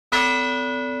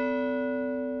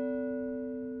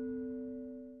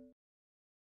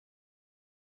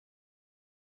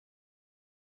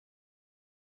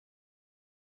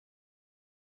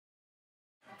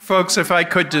Folks, if I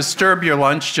could disturb your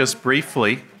lunch just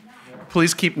briefly,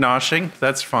 please keep noshing,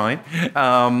 that's fine.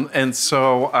 And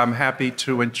so I'm happy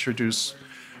to introduce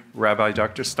Rabbi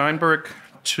Dr. Steinberg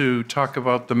to talk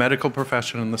about the medical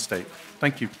profession in the state.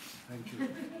 Thank you. Thank you.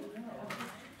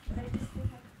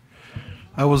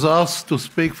 I was asked to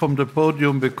speak from the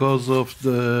podium because of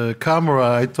the camera.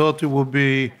 I thought it would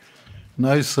be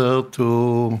nicer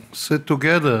to sit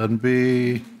together and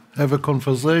have a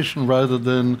conversation rather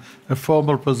than a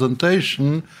formal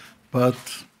presentation,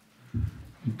 but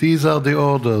these are the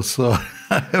orders, so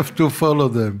I have to follow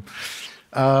them.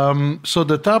 So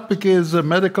the topic is the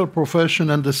medical profession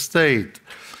and the state.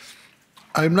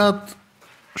 I'm not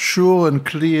sure and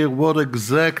clear what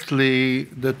exactly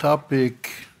the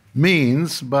topic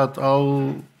means, but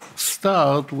I'll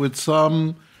start with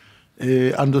some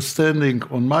understanding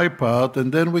on my part,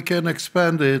 and then we can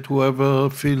expand it,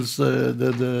 whoever feels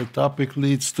that the topic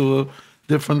leads to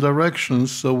different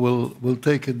directions, so we'll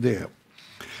take it there.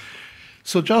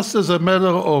 So just as a matter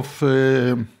of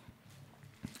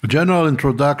general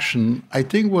introduction, I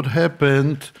think what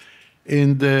happened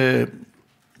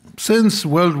since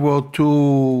World War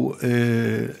II,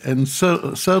 and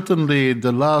certainly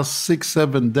the last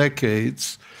 6-7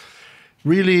 decades,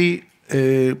 really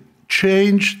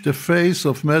changed the face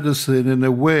of medicine in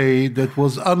a way that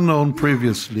was unknown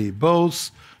previously,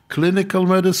 both clinical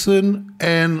medicine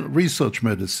and research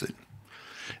medicine.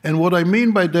 And what I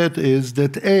mean by that is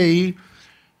that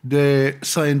the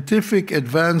scientific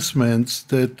advancements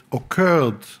that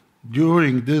occurred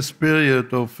during this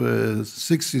period of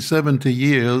 60, 70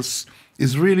 years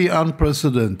is really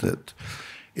unprecedented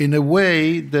in a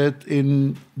way that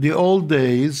in the old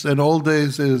days, and old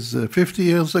days is 50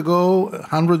 years ago,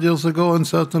 100 years ago, and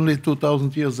certainly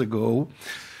 2,000 years ago,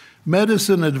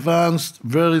 medicine advanced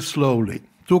very slowly.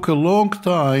 Took a long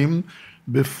time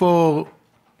before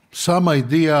some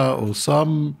idea or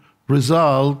some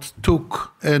result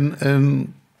took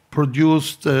and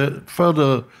produced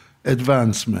further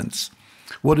advancements.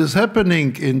 What is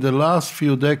happening in the last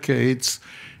few decades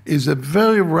is a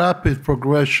very rapid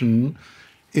progression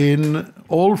in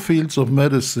all fields of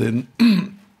medicine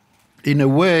in a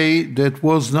way that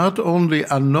was not only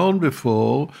unknown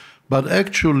before, but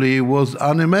actually was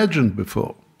unimagined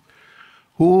before.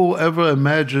 Who ever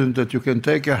imagined that you can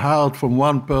take a heart from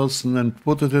one person and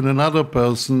put it in another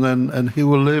person and he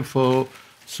will live for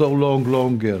so long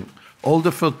longer? All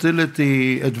the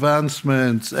fertility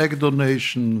advancements, egg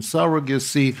donation,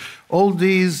 surrogacy, all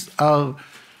these are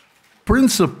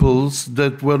principles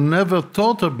that were never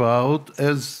thought about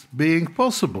as being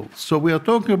possible. So we are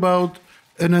talking about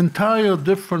an entire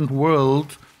different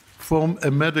world from a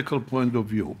medical point of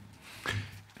view.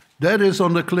 That is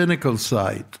on the clinical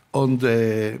side. On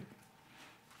the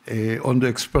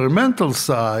experimental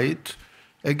side,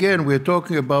 again, we're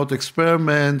talking about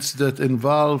experiments that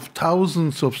involve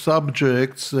thousands of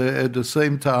subjects at the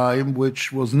same time,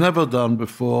 which was never done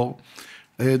before,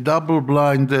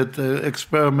 double-blinded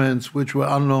experiments which were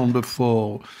unknown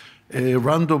before,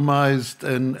 randomized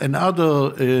and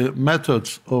other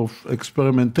methods of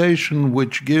experimentation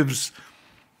which gives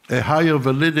a higher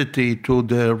validity to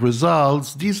the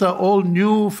results. These are all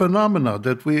new phenomena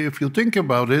that if you think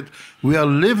about it, we are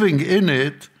living in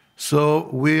it, so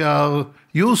we are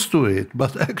used to it,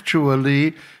 but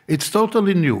actually it's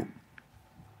totally new.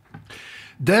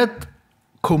 That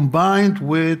combined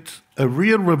with a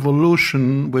real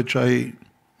revolution, which I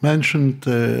mentioned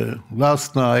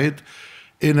last night,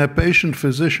 in a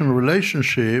patient-physician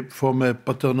relationship from a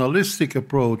paternalistic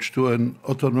approach to an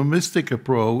autonomistic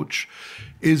approach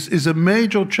is a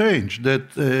major change that,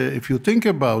 if you think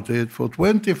about it, for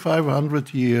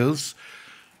 2,500 years,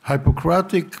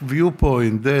 Hippocratic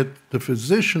viewpoint that the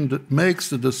physician that makes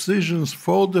the decisions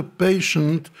for the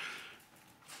patient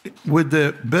with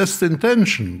the best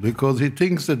intention, because he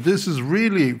thinks that this is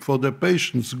really for the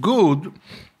patient's good,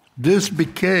 this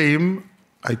became,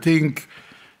 I think,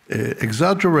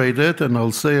 exaggerated, and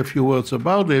I'll say a few words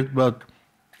about it, but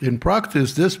in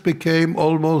practice, this became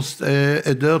almost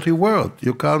a dirty word.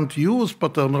 You can't use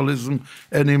paternalism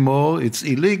anymore. It's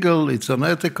illegal, it's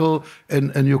unethical,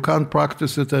 and you can't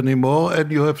practice it anymore,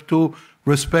 and you have to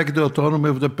respect the autonomy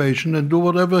of the patient and do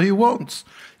whatever he wants,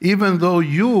 even though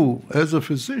you, as a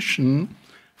physician,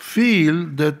 feel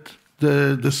that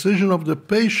the decision of the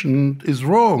patient is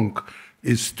wrong,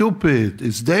 is stupid,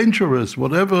 is dangerous,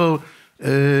 whatever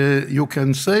you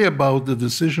can say about the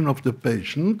decision of the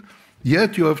patient,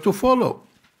 yet you have to follow.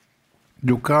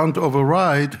 You can't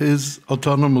override his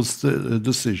autonomous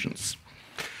decisions.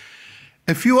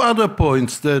 A few other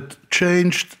points that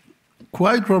changed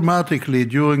quite dramatically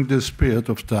during this period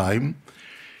of time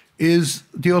is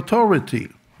the authority.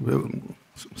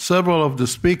 several of the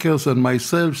speakers and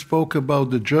myself spoke about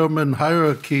the German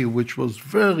hierarchy, which was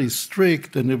very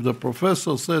strict, and if the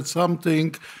professor said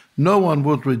something, no one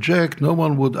would reject, no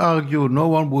one would argue, no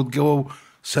one would go,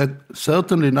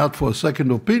 certainly not for a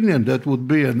second opinion. That would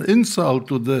be an insult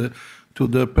to the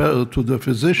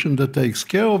physician that takes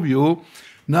care of you.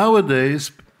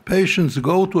 Nowadays, patients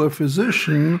go to a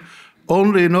physician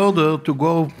only in order to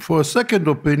go for a second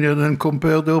opinion and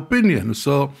compare the opinion.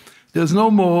 So there's no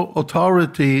more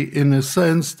authority in a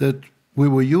sense that we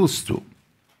were used to.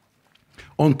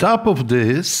 On top of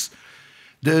this,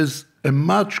 there's a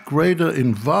much greater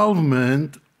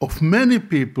involvement of many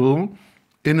people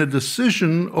in a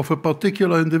decision of a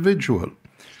particular individual.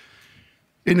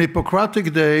 In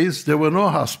Hippocratic days, there were no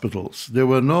hospitals. There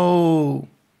were no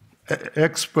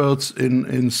experts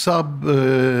in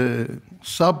sub-medical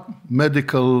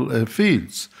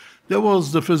fields. There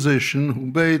was the physician who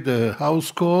made the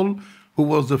house call, who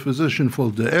was the physician for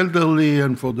the elderly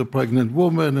and for the pregnant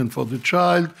woman and for the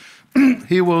child.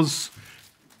 He was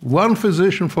one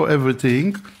physician for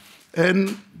everything,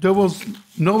 and there was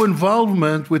no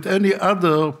involvement with any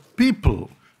other people,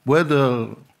 whether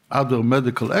other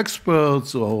medical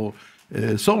experts or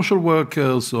social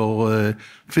workers or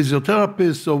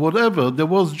physiotherapists or whatever. There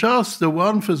was just the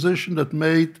one physician that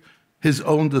made his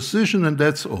own decision, and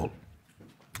that's all.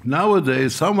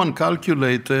 Nowadays, someone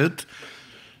calculated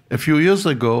a few years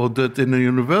ago that in a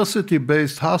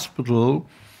university-based hospital,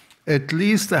 at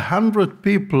least 100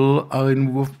 people are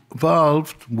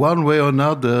involved one way or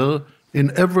another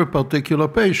in every particular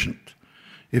patient.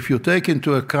 If you take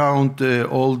into account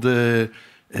all the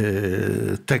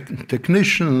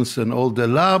technicians and all the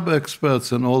lab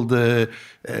experts and all the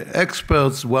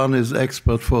experts, one is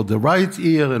expert for the right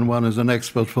ear and one is an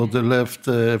expert for the left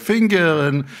finger,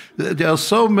 and there are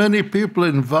so many people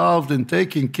involved in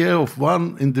taking care of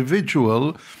one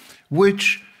individual,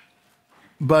 which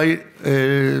by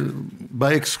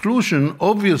exclusion,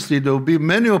 obviously there will be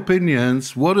many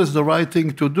opinions what is the right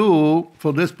thing to do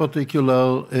for this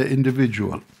particular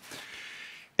individual.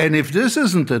 And if this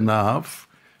isn't enough,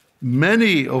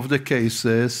 many of the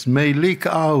cases may leak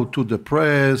out to the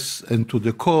press and to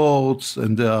the courts,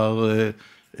 and there are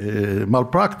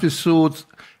malpractice suits.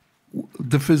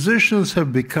 The physicians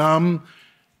have become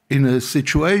in a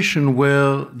situation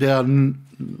where they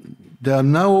are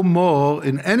now more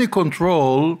in any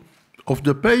control of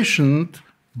the patient,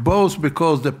 both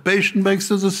because the patient makes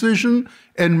the decision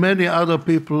and many other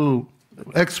people,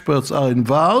 experts, are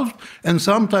involved, and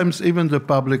sometimes even the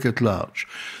public at large.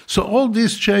 So all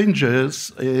these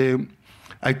changes,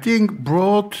 I think,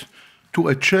 brought to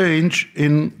a change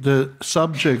in the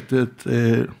subject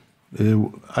that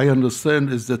I understand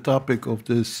is the topic of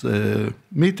this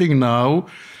meeting now.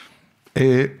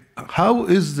 How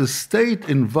is the state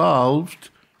involved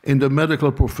in the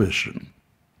medical profession?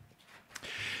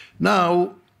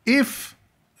 Now, if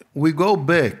we go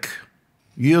back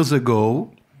years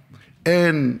ago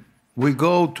and we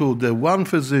go to the one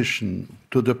physician,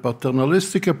 to the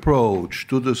paternalistic approach,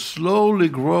 to the slowly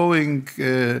growing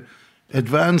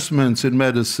advancements in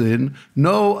medicine,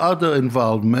 no other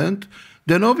involvement,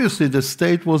 then obviously the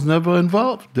state was never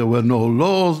involved. There were no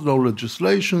laws, no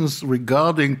legislations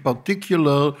regarding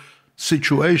particular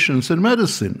situations in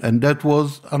medicine, and that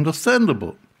was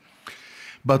understandable.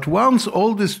 But once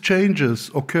all these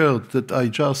changes occurred that I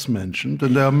just mentioned,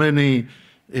 and there are many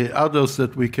others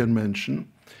that we can mention,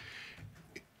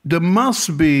 there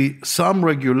must be some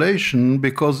regulation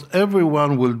because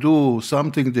everyone will do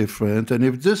something different, and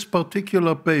if this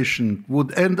particular patient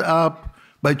would end up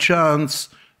by chance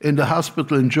in the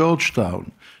hospital in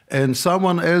Georgetown, and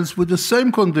someone else with the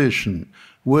same condition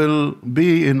will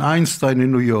be in Einstein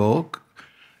in New York,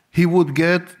 he would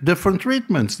get different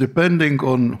treatments depending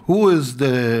on who is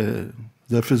the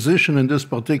physician in this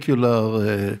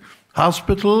particular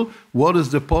hospital, what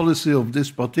is the policy of this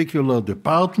particular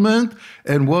department,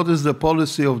 and what is the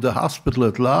policy of the hospital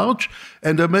at large.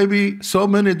 And there may be so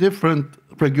many different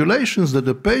regulations that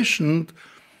the patient,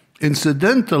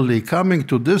 incidentally coming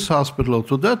to this hospital or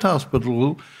to that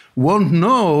hospital, won't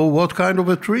know what kind of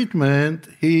a treatment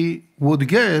he would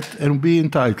get and be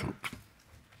entitled.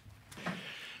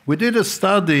 We did a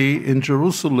study in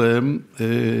Jerusalem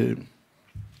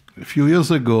a few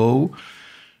years ago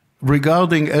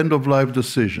regarding end-of-life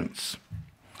decisions.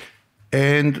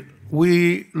 And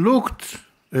we looked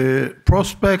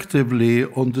prospectively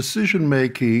on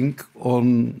decision-making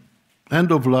on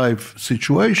end-of-life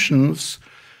situations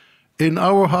in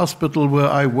our hospital where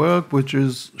I work, which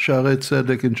is Shaarei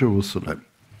Tzedek in Jerusalem.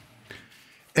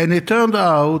 And it turned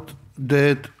out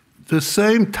that the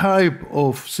same type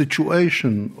of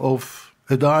situation of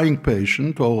a dying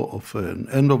patient or of an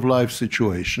end-of-life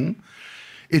situation.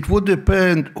 It would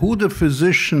depend who the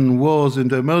physician was in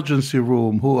the emergency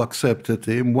room who accepted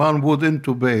him. One would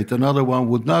intubate, another one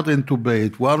would not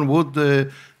intubate. One would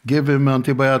give him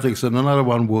antibiotics and another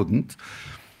one wouldn't.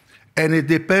 And it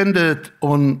depended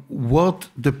on what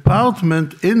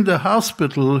department in the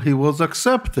hospital he was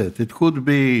accepted. It could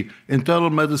be internal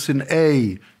medicine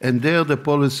A, and there the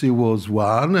policy was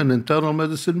one, and internal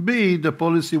medicine B, the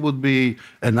policy would be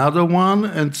another one,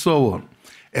 and so on.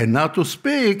 And not to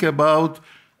speak about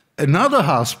another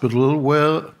hospital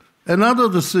where another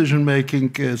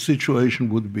decision-making situation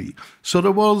would be. So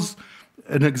there was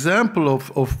an example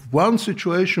of one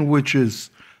situation which is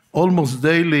almost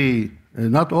daily,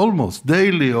 not almost,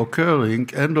 daily occurring,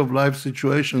 end-of-life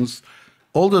situations.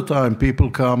 All the time people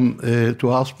come to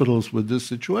hospitals with this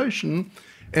situation,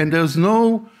 and there's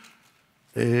no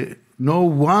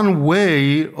one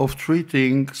way of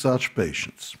treating such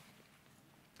patients.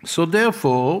 So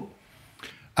therefore,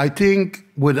 I think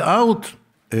without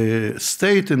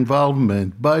state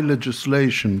involvement by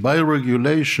legislation, by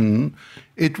regulation,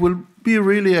 it will be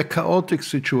really a chaotic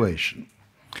situation.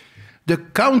 The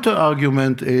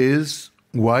counter-argument is,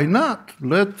 why not?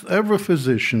 Let every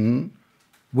physician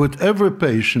with every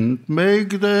patient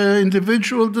make the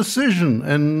individual decision,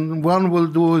 and one will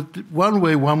do it one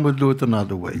way, one will do it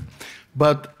another way.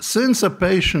 But since a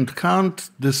patient can't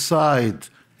decide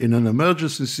in an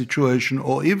emergency situation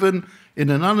or even in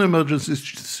a non-emergency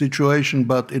situation,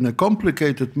 but in a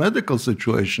complicated medical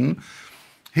situation,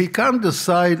 he can't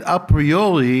decide a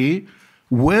priori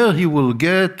where he will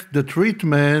get the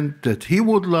treatment that he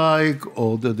would like,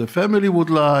 or that the family would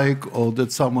like, or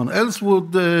that someone else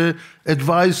would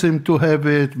advise him to have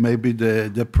it, maybe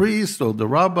the priest or the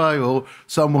rabbi or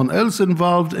someone else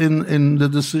involved in the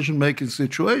decision-making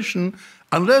situation,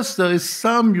 unless there is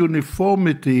some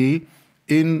uniformity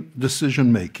in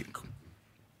decision-making.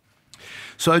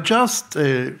 So I just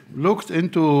looked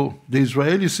into the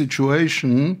Israeli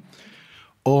situation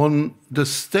on the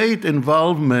state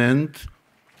involvement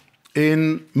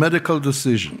in medical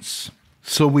decisions.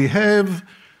 So we have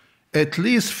at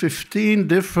least 15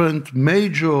 different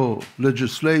major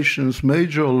legislations,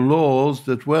 major laws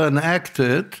that were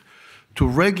enacted to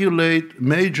regulate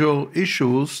major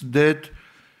issues that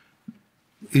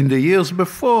in the years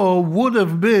before would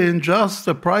have been just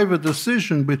a private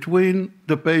decision between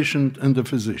the patient and the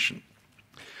physician.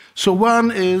 So one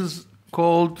is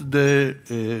called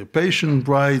the patient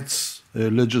rights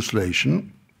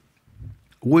legislation,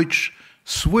 which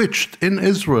switched in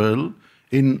Israel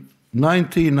in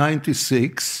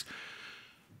 1996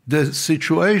 the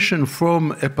situation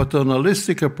from a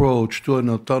paternalistic approach to an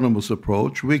autonomous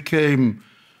approach. We came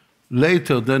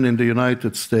later than in the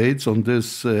United States on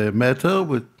this matter.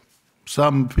 With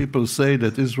some people say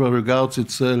that Israel regards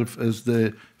itself as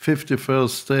the 51st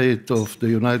state of the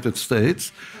United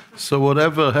States. So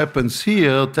whatever happens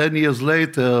here, 10 years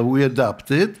later, we adopt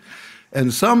it.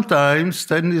 And sometimes,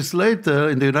 10 years later,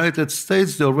 in the United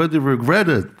States, they already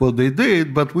regretted what they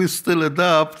did, but we still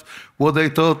adopt what they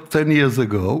thought 10 years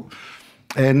ago.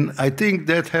 And I think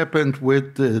that happened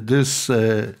with this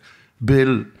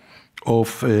bill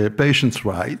of patients'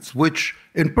 rights, which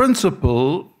in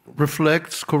principle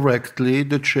reflects correctly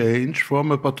the change from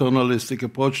a paternalistic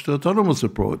approach to autonomous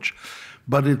approach.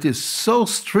 But it is so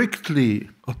strictly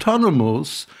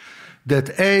autonomous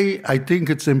that A, I think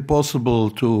it's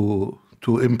impossible to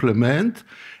implement,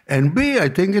 and B, I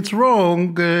think it's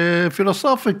wrong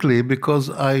philosophically,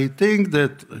 because I think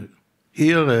that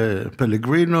here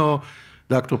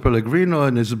Dr. Pellegrino,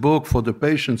 in his book For the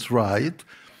Patient's Right,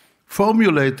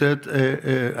 formulated,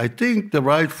 I think, the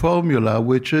right formula,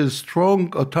 which is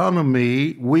strong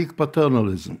autonomy, weak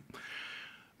paternalism,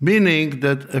 meaning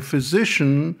that a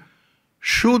physician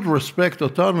should respect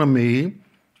autonomy,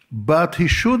 but he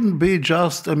shouldn't be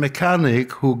just a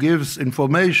mechanic who gives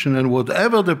information and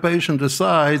whatever the patient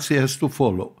decides, he has to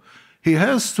follow. He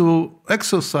has to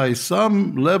exercise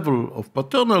some level of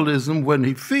paternalism when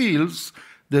he feels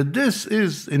that this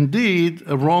is indeed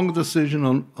a wrong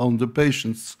decision on the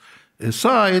patient's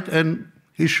side, and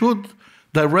he should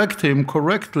direct him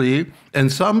correctly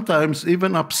and sometimes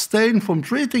even abstain from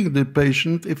treating the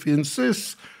patient if he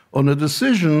insists on a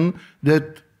decision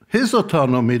that his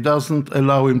autonomy doesn't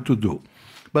allow him to do.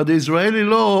 But the Israeli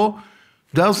law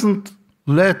doesn't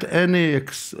let any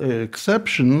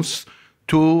exceptions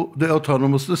to the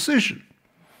autonomous decision,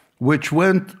 which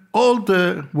went all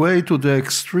the way to the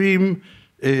extreme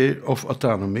of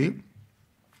autonomy,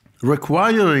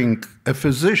 requiring a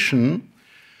physician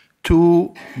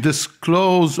to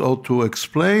disclose or to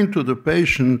explain to the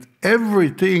patient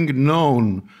everything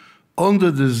known on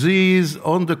the disease,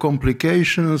 on the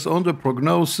complications, on the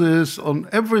prognosis, on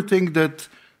everything that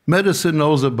medicine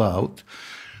knows about,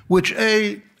 which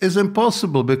is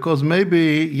impossible because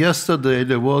maybe yesterday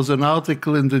there was an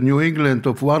article in the New England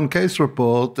of one case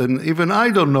report, and even I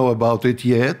don't know about it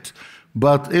yet,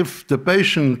 but if the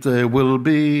patient there'll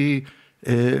be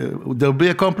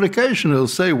a complication. He'll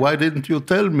say, why didn't you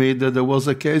tell me that there was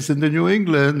a case in the New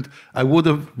England? I would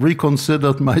have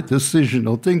reconsidered my decision,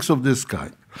 or things of this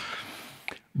kind.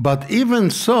 But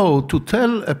even so, to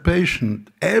tell a patient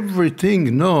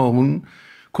everything known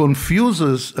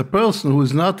confuses a person who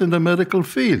is not in the medical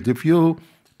field.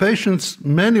 Patients,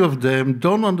 many of them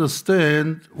don't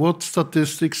understand what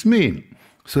statistics mean.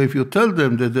 So if you tell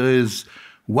them that there is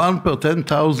 1 per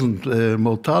 10,000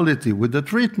 mortality with the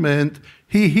treatment,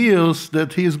 he hears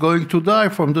that he is going to die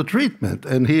from the treatment,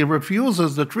 and he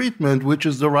refuses the treatment, which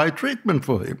is the right treatment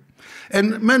for him.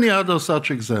 And many other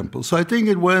such examples. So I think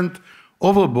it went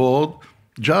overboard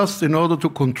just in order to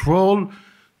control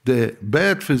the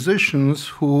bad physicians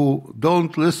who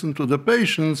don't listen to the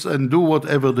patients and do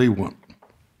whatever they want.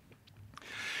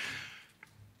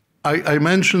 I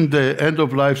mentioned the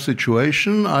end-of-life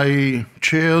situation. I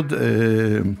chaired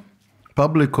a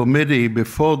public committee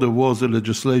before there was a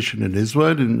legislation in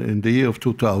Israel in the year of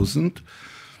 2000.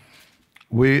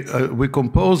 We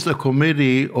composed a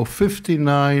committee of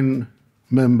 59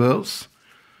 members,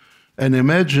 and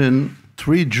imagine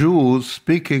 3 Jews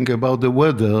speaking about the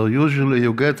weather. Usually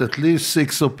you get at least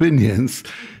 6 opinions,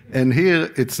 and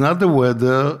here it's not the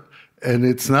weather, and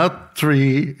it's not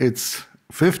 3, it's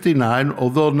 59,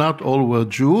 although not all were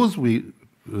Jews.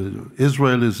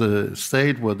 Israel is a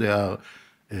state where there are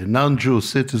non-Jew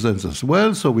citizens as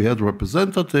well, so we had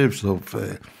representatives of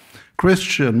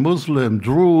Christian, Muslim,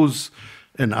 Druze,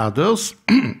 and others.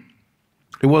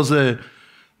 It was a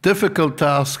difficult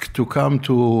task to come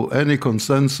to any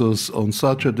consensus on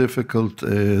such a difficult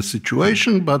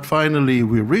situation, but finally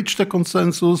we reached a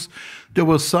consensus. There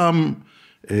were some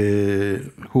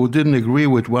who didn't agree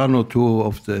with 1 or 2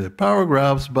 of the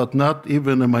paragraphs, but not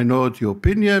even a minority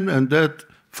opinion, and that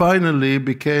finally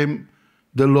became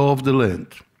the law of the land,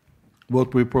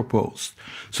 what we proposed.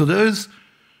 So there is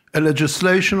a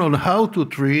legislation on how to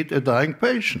treat a dying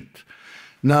patient.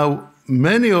 Now,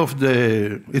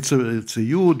 it's a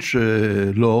huge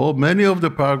law. Many of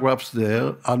the paragraphs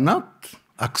there are not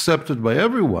accepted by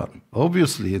everyone.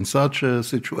 Obviously, in such a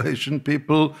situation,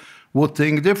 people would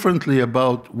think differently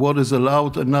about what is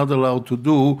allowed and not allowed to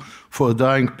do for a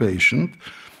dying patient.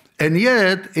 And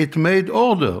yet, it made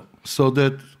order so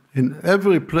that in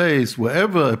every place,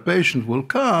 wherever a patient will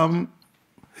come,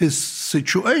 his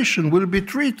situation will be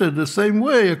treated the same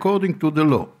way according to the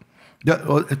law.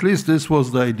 Or at least this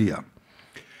was the idea.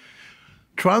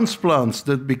 Transplants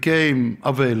that became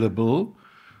available.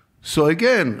 So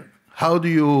again, how do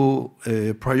you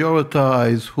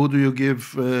prioritize? Who do you give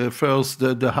first,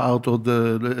 the heart or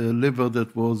the liver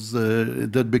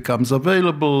that becomes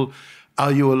available?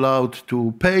 Are you allowed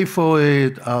to pay for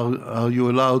it? Are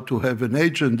you allowed to have an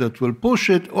agent that will push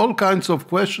it? All kinds of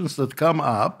questions that come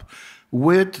up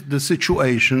with the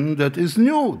situation that is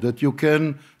new, that you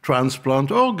can transplant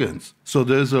organs. So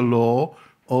there's a law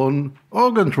on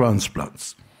organ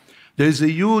transplants. There's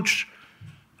a huge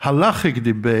halachic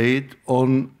debate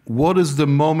on what is the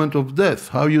moment of death,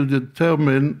 how you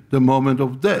determine the moment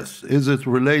of death. Is it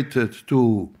related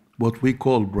to what we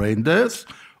call brain death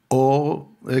or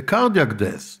a cardiac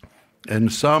death?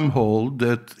 And some hold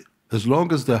that as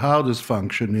long as the heart is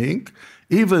functioning,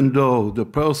 even though the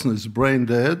person is brain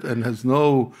dead and has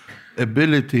no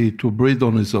ability to breathe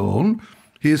on his own,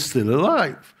 he is still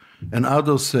alive. And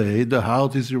others say the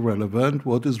heart is irrelevant.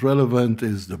 What is relevant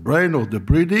is the brain or the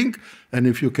breathing. And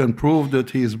if you can prove that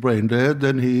he is brain dead,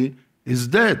 then he is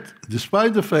dead,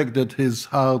 despite the fact that his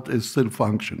heart is still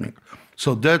functioning.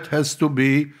 So that has to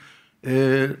be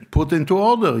put into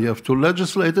order. You have to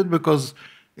legislate it because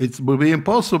it will be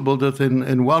impossible that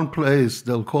in one place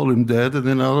they'll call him dead and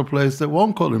in another place they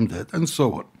won't call him dead, and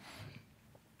so on.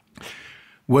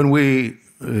 When we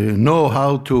know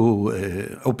how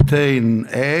to obtain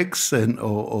eggs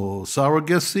or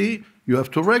surrogacy, you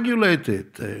have to regulate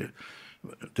it.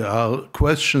 There are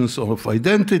questions of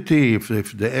identity. If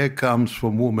the egg comes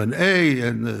from woman A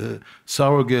and the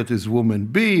surrogate is woman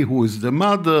B, who is the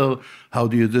mother? How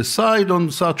do you decide on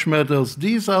such matters?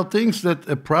 These are things that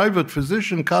a private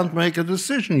physician can't make a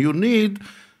decision. You need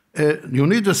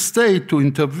a state to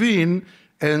intervene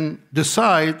and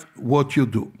decide what you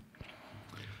do.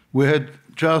 We had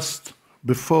just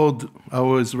before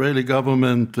our Israeli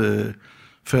government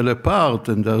fell apart,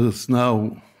 and there is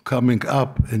now coming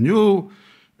up a new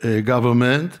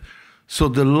government. So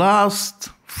the last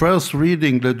first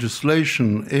reading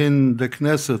legislation in the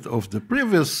Knesset of the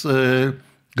previous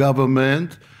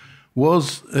government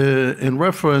was in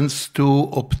reference to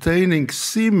obtaining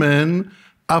semen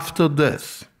after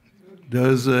death. There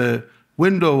is a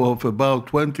window of about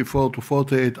 24 to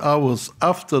 48 hours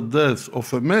after death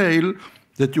of a male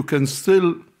that you can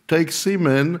still take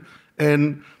semen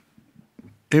and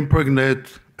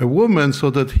impregnate a woman so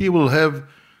that he will have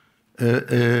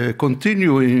a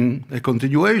continuation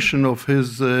of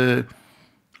his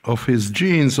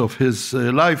genes, of his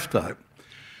lifetime.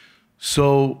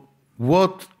 So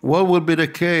what would be the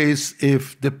case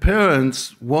if the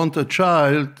parents want a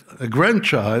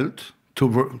grandchild,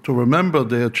 to remember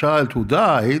their child who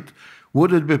died?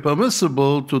 Would it be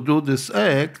permissible to do this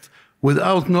act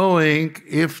without knowing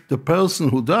if the person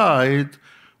who died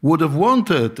would have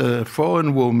wanted a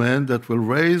foreign woman that will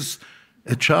raise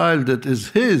a child that is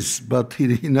his, but he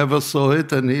never saw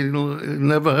it and he'll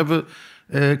never have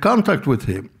a contact with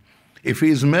him? If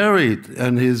he's married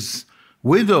and his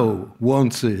widow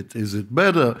wants it, is it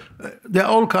better? There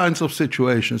are all kinds of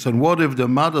situations. And what if the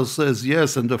mother says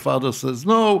yes and the father says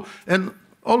no? And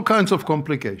all kinds of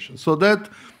complications. So that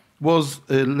was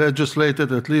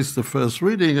legislated, at least the first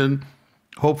reading, and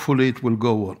hopefully it will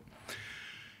go on.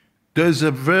 There's a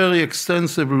very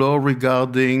extensive law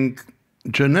regarding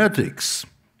genetics.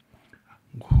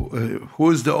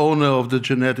 Who is the owner of the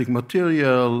genetic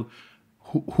material?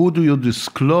 Who do you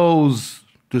disclose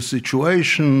the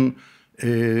situation?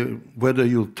 Whether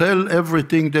you tell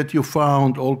everything that you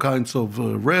found, all kinds of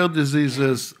rare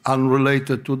diseases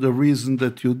unrelated to the reason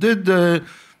that you did the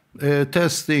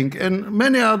testing, and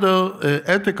many other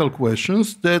ethical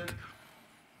questions that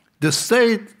the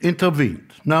state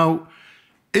intervened. Now,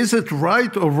 is it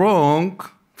right or wrong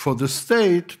for the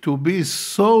state to be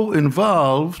so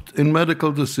involved in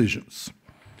medical decisions?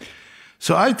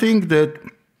 So I think that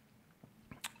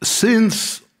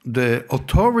since the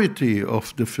authority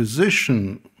of the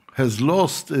physician has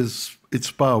lost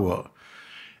its power,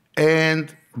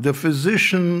 and the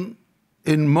physician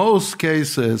in most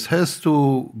cases has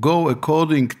to go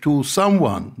according to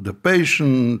someone, the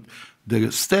patient,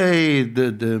 the state,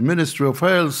 the Ministry of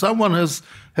Health, someone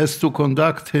has to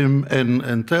conduct him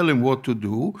and tell him what to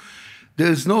do.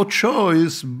 There is no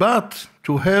choice but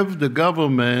to have the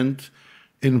government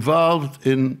involved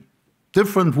in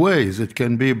different ways. It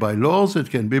can be by laws, it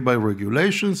can be by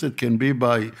regulations, it can be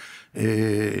by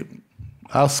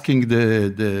asking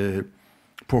the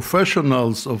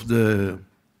professionals of the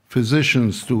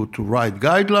physicians to write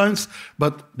guidelines,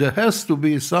 but there has to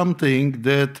be something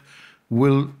that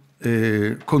will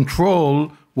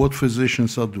control what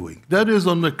physicians are doing. That is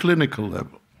on the clinical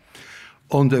level.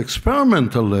 On the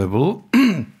experimental level,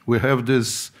 we have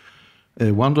this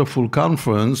wonderful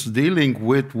conference dealing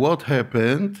with what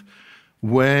happened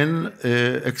when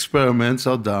experiments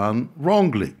are done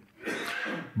wrongly.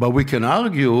 But we can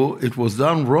argue it was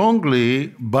done wrongly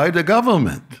by the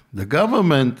government. The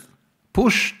government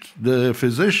pushed the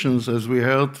physicians, as we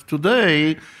heard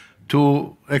today,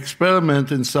 to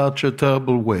experiment in such a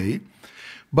terrible way.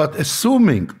 But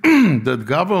assuming that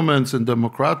governments in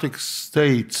democratic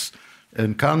states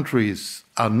and countries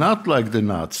are not like the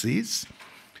Nazis,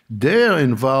 their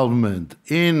involvement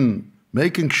in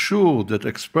making sure that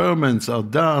experiments are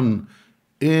done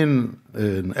in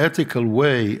an ethical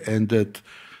way and that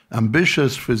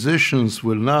ambitious physicians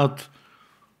will not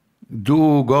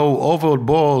go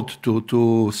overboard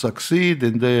to succeed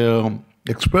in their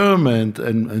experiment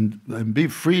and be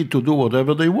free to do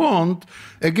whatever they want,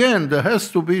 again, there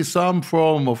has to be some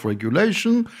form of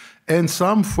regulation and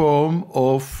some form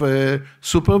of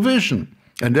supervision.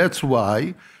 And that's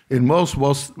why in most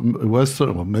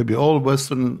Western, or maybe all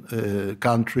Western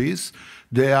countries,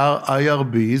 there are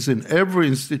IRBs in every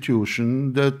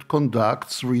institution that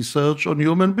conducts research on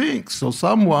human beings. So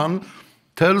someone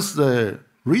tells the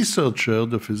researcher,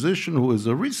 the physician who is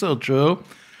a researcher,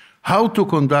 how to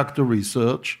conduct the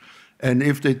research, and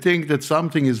if they think that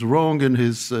something is wrong in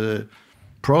his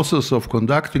process of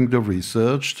conducting the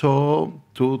research,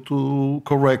 to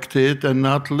correct it and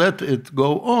not let it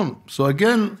go on. So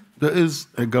again, there is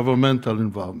a governmental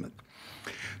involvement.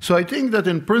 So I think that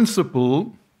in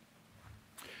principle,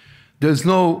 there's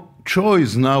no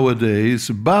choice nowadays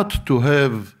but to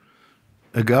have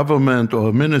a government or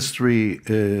a ministry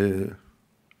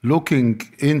looking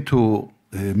into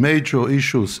major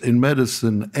issues in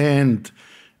medicine and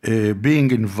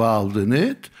being involved in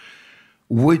it,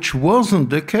 which wasn't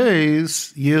the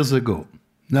case years ago.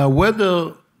 Now,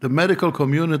 whether the medical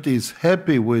community is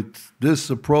happy with this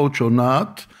approach or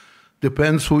not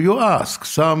depends who you ask.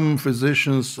 Some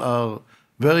physicians are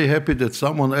very happy that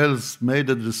someone else made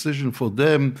a decision for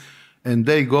them and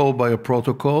they go by a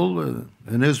protocol.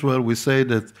 In Israel, we say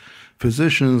that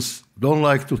physicians don't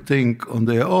like to think on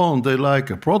their own. They like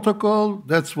a protocol.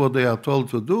 That's what they are told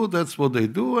to do. That's what they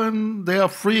do. And they are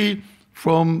free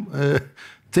from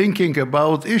thinking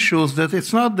about issues that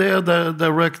it's not their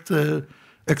direct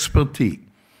expertise.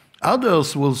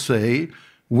 Others will say,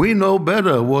 we know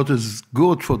better what is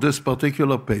good for this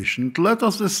particular patient. Let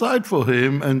us decide for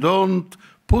him and don't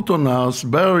put on us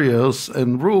barriers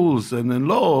and rules and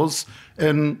laws,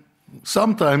 and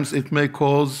sometimes it may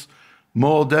cause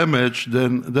more damage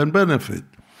than benefit.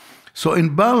 So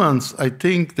in balance, I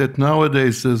think that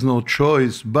nowadays there's no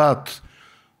choice but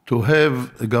to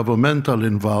have a governmental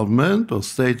involvement or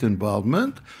state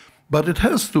involvement, but it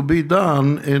has to be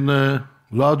done in a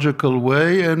logical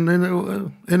way and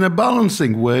in a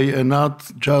balancing way, and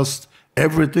not just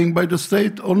everything by the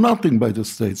state or nothing by the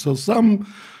state. So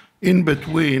some in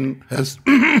between has,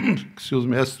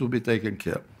 has to be taken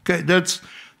care of. Okay, that's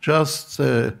just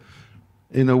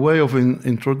in a way of an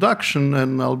introduction,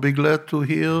 and I'll be glad to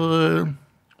hear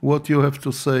what you have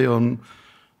to say on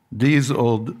these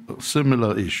or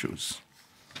similar issues.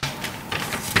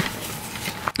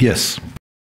 Yes.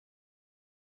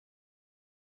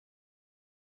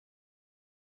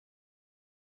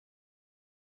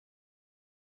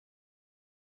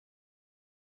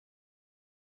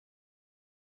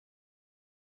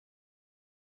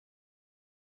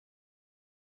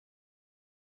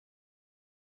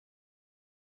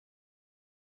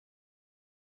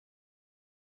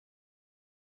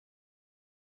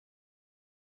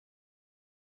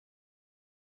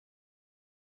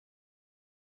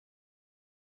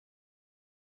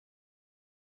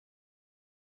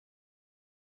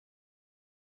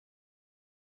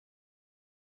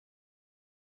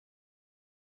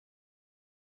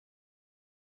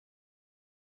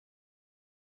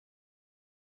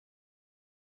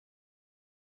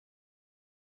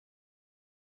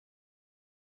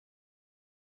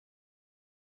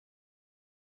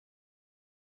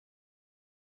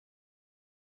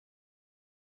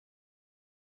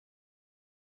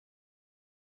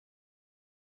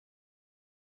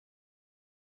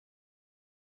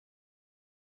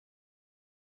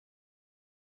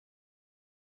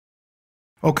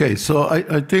 Okay, so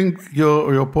I think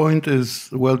your point is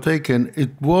well taken.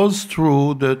 It was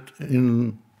true that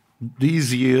in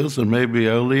these years, and maybe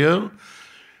earlier,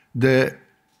 the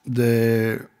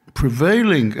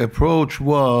prevailing approach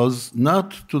was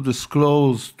not to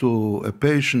disclose to a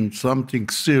patient something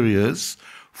serious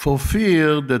for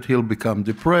fear that he'll become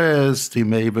depressed, he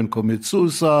may even commit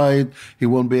suicide, he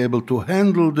won't be able to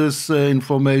handle this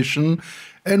information,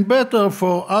 and better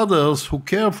for others who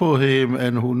care for him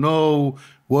and who know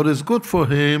what is good for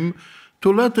him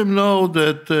to let him know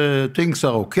that things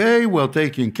are okay, we're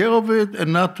taking care of it,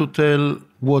 and not to tell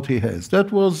what he has.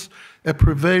 That was a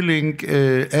prevailing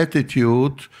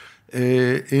attitude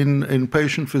in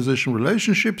patient-physician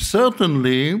relationships,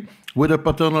 certainly with a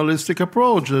paternalistic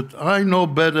approach that I know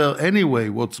better anyway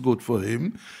what's good for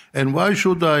him, and why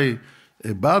should I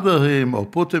bother him or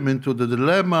put him into the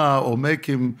dilemma or make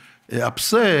him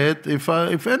upset if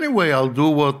anyway I'll do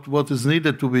what is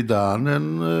needed to be done,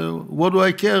 and what do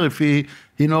I care if he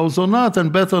knows or not,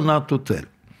 and better not to tell.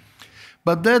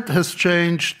 But that has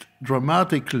changed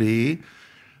dramatically,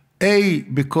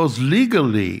 because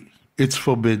legally it's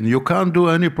forbidden. You can't do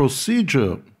any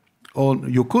procedure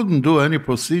you couldn't do any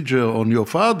procedure on your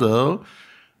father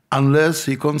unless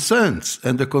he consents,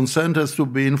 and the consent has to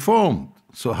be informed.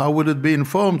 So how would it be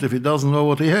informed if he doesn't know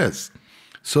what he has?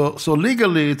 So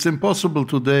legally, it's impossible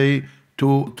today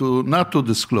to not to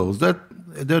disclose. That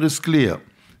is clear.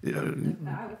 I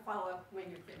will follow up when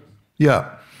you're finished.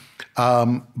 Yeah.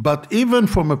 But even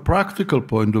from a practical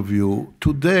point of view,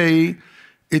 today,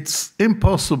 it's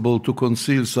impossible to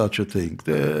conceal such a thing.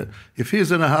 If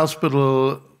he's in a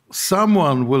hospital,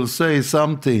 someone will say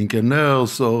something, a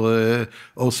nurse or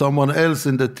someone else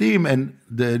in the team, and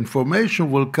the information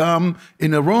will come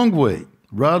in a wrong way,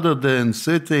 rather than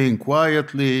sitting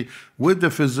quietly with the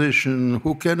physician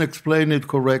who can explain it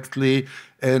correctly,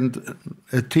 and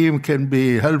a team can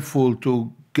be helpful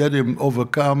to get him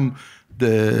overcome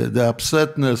the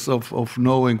upsetness of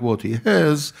knowing what he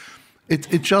has. It's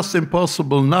just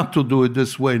impossible not to do it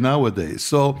this way nowadays.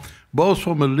 So both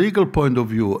from a legal point of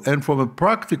view and from a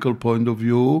practical point of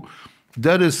view,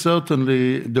 that is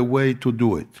certainly the way to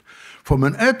do it. From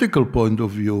an ethical point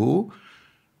of view,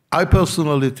 I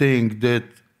personally think that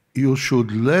you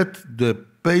should let the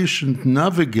patient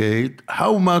navigate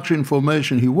how much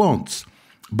information he wants,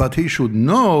 but he should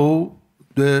know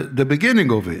the beginning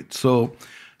of it. So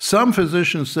Some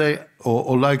physicians say,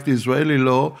 or like the Israeli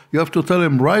law, you have to tell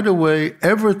him right away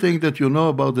everything that you know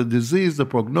about the disease, the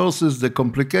prognosis, the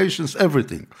complications,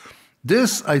 everything.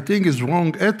 This, I think, is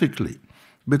wrong ethically,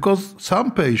 because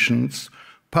some patients,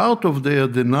 part of their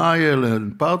denial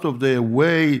and part of their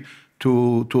way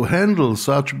to handle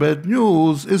such bad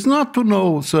news is not to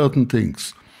know certain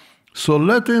things. So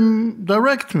let him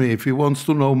direct me if he wants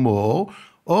to know more,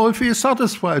 or if he is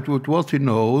satisfied with what he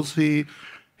knows, he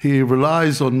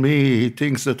relies on me, he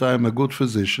thinks that I'm a good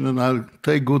physician and I'll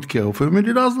take good care of him, and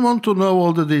he doesn't want to know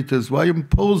all the details. Why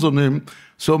impose on him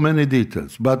so many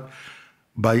details? But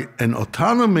by an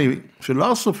autonomy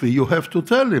philosophy, you have to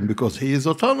tell him, because he is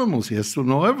autonomous, he has to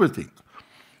know everything.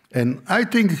 And I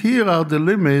think here are the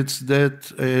limits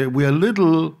that we are a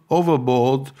little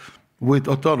overboard with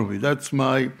autonomy. That's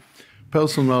my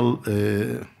personal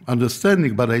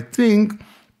understanding, but I think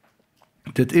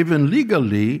that even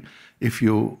legally, if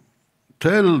you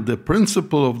tell the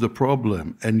principle of the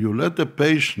problem and you let the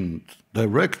patient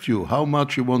direct you how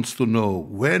much he wants to know,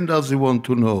 when does he want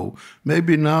to know,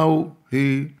 maybe now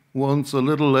he wants a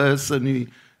little less and he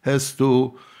has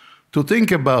to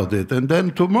think about it. And then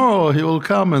tomorrow he will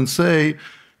come and say,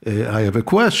 I have a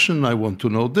question, I want to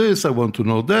know this, I want to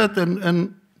know that,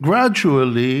 and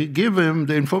gradually give him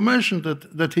the information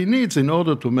that he needs in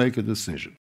order to make a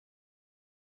decision.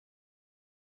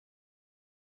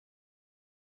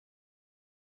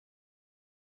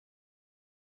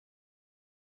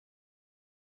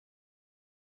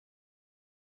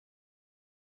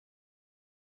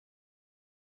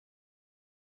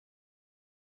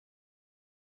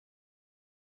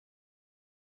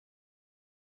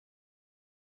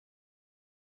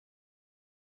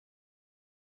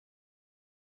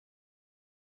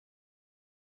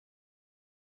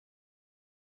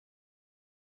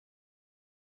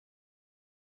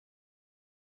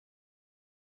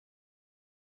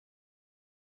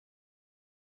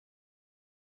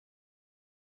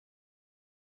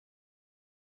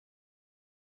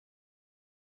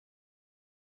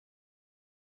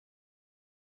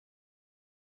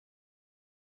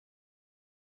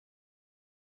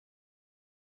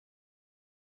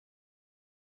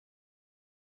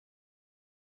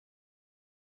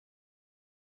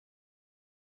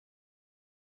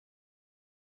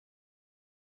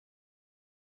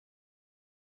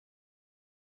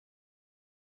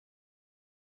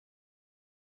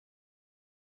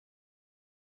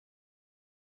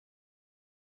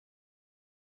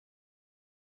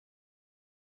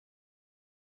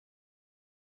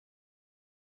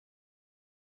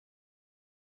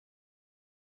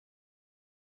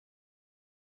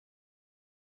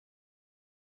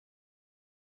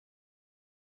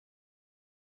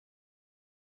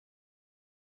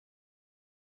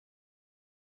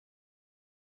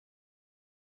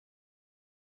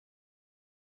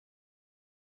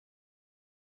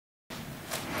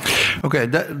 Okay,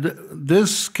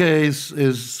 this case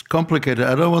is complicated.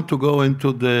 I don't want to go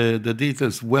into the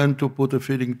details, when to put a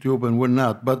feeding tube and when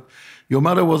not, but your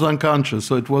mother was unconscious,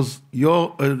 so it was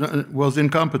was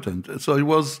incompetent. So it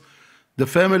was the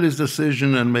family's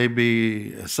decision and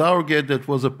maybe a surrogate that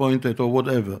was appointed or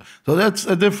whatever. So that's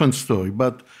a different story.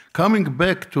 But coming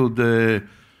back to the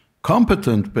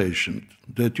competent patient,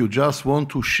 that you just want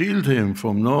to shield him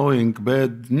from knowing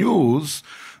bad news,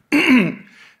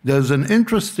 there's an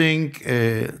interesting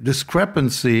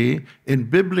discrepancy in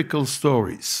biblical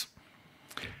stories.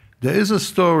 There is a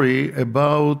story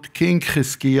about King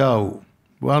Chizkiyahu,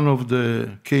 one of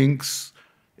the kings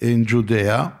in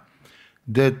Judea,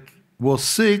 that was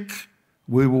sick,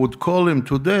 we would call him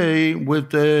today,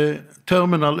 with a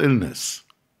terminal illness.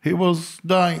 He was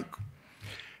dying.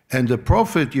 And the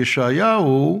prophet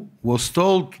Yeshayahu was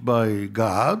told by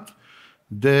God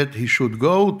that he should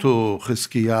go to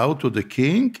Chizkiyahu, to the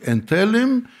king, and tell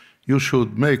him, you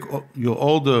should make your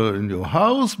order in your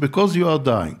house because you are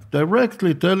dying.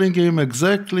 Directly telling him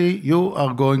exactly, you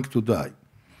are going to die.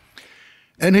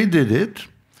 And he did it,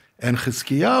 and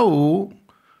Chizkiyahu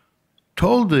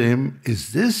told him,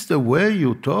 is this the way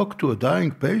you talk to a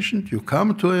dying patient? You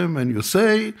come to him and you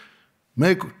say,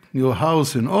 make your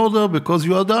house in order because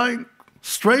you are dying.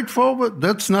 Straightforward.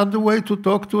 That's not the way to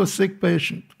talk to a sick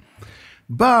patient.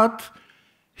 But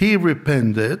he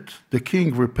repented, the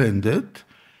king repented,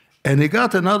 and he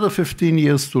got another 15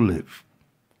 years to live,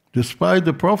 despite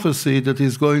the prophecy that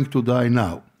he's going to die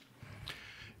now.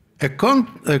 A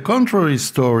contrary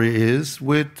story is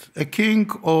with a king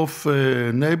of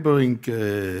a neighboring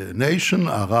nation,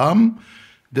 Aram,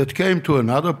 that came to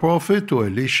another prophet, to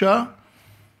Elisha,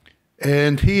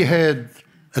 and he had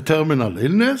a terminal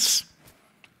illness,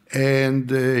 And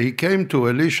he came to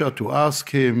Elisha to ask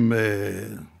him,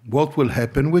 what will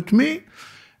happen with me?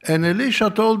 And Elisha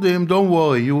told him, don't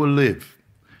worry, you will live.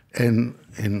 And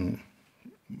in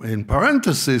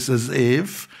parentheses, as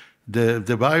if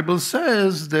the Bible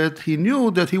says that he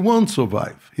knew that he won't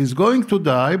survive. He's going to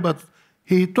die, but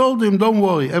he told him, don't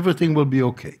worry, everything will be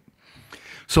okay.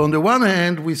 So on the one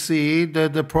hand, we see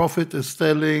that the prophet is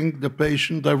telling the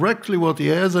patient directly what he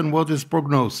has and what is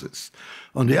prognosis.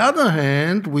 On the other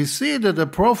hand, we see that the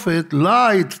prophet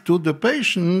lied to the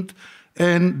patient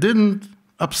and didn't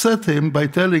upset him by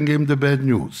telling him the bad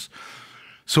news.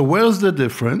 So where's the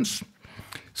difference?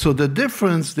 So the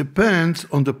difference depends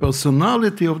on the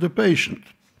personality of the patient.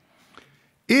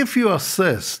 If you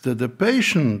assess that the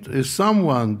patient is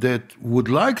someone that would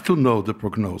like to know the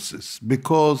prognosis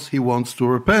because he wants to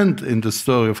repent in the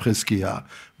story of Hezekiah,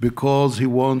 because he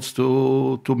wants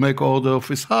to make order of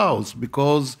his house,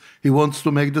 because he wants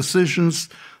to make decisions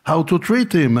how to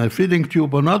treat him, a feeding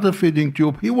tube or not a feeding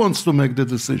tube, he wants to make the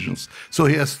decisions. So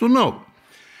he has to know.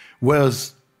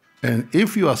 Whereas, and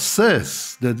if you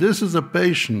assess that this is a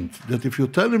patient that if you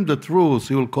tell him the truth,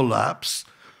 he will collapse,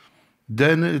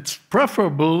 then it's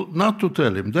preferable not to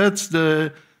tell him. That's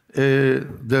the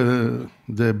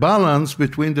balance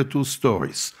between the two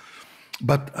stories.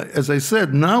 But as I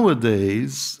said,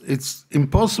 nowadays, it's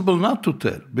impossible not to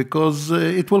tell because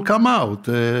it will come out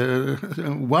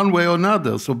one way or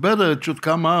another. So better it should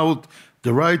come out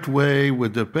the right way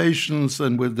with the patience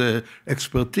and with the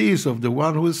expertise of the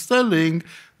one who is telling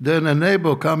than a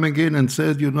neighbor coming in and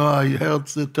said, you know, I heard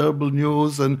the terrible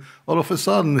news, and all of a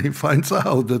sudden he finds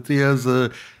out that he has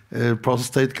a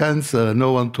prostate cancer and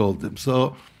no one told him.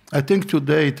 So I think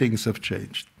today things have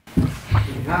changed. We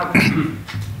have a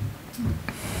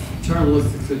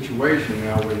paternalistic situation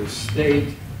now where the state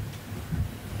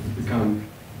has become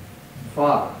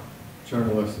father,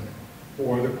 paternalistic,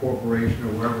 or the corporation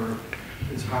or whoever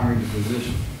is hiring the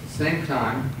physician. At the same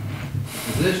time, the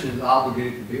physician is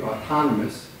obligated to be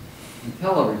autonomous and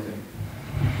tell everything.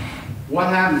 What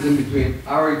happens in between?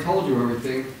 I already told you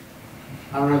everything.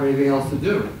 I don't have anything else to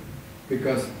do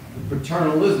because the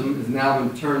paternalism has now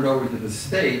been turned over to the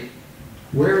state.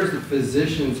 Where is the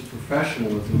physician's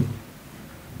professionalism?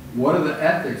 What are the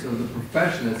ethics of the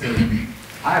profession that says,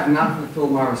 I have not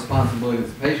fulfilled my responsibility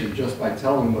as a patient just by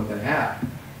telling them what they have?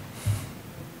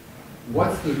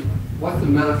 What's the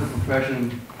medical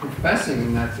profession professing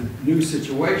in that new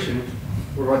situation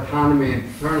where autonomy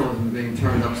and paternalism are being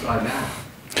turned upside down?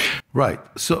 Right.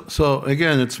 So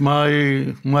again, it's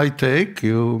my take.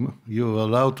 You're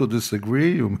allowed to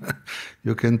disagree.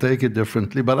 You can take it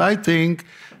differently. But I think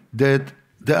that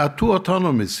there are two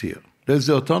autonomies here. There's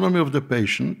the autonomy of the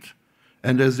patient,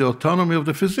 and there's the autonomy of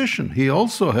the physician. He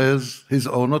also has his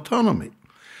own autonomy.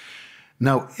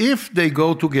 Now, if they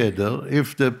go together,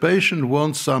 if the patient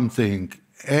wants something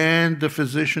and the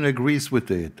physician agrees with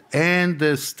it, and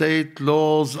the state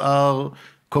laws are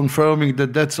confirming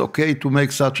that that's okay to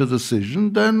make such a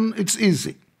decision, then it's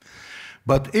easy.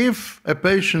 But if a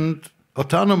patient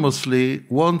autonomously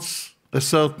wants a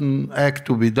certain act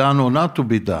to be done or not to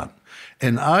be done,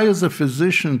 and I as a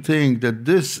physician think that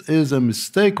this is a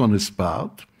mistake on his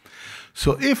part,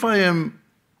 so if I am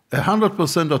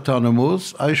 100%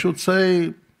 autonomous, I should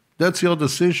say, that's your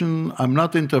decision, I'm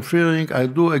not interfering, I'll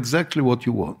do exactly what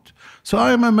you want. So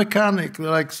I am a mechanic,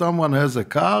 like someone has a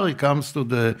car, he comes to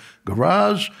the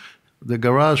garage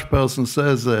person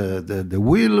says the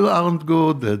wheels aren't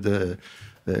good, the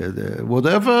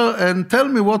whatever, and tell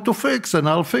me what to fix, and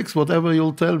I'll fix whatever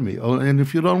you'll tell me. And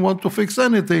if you don't want to fix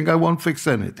anything, I won't fix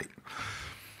anything.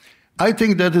 I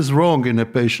think that is wrong in a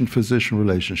patient-physician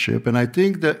relationship, and I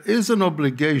think there is an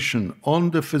obligation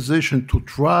on the physician to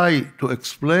try to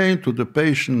explain to the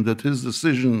patient that his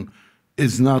decision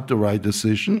is not the right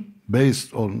decision,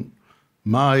 based on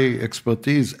my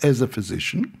expertise as a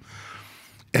physician.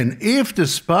 And if,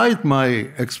 despite my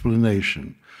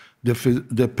explanation,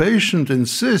 the patient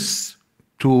insists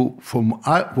from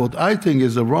what I think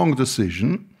is a wrong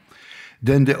decision,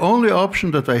 then the only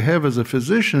option that I have as a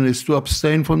physician is to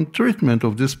abstain from treatment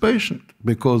of this patient,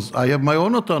 because I have my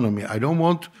own autonomy. I don't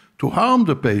want to harm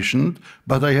the patient,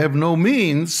 but I have no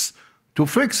means to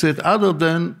fix it other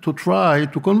than to try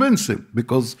to convince him,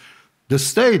 because the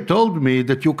state told me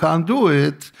that you can't do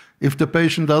it if the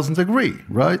patient doesn't agree,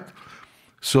 right?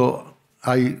 So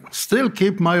I still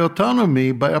keep my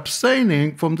autonomy by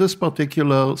abstaining from this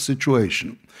particular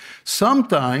situation.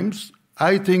 Sometimes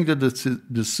I think that the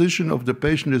decision of the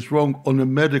patient is wrong on a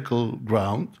medical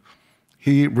ground.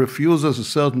 He refuses a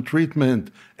certain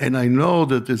treatment, and I know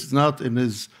that it's not in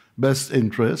his best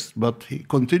interest, but he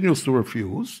continues to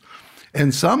refuse.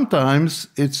 And sometimes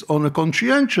it's on a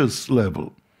conscientious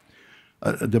level.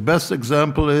 The best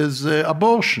example is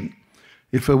abortion.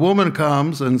 If a woman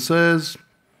comes and says,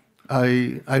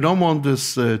 I don't want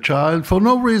this child for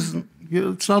no reason,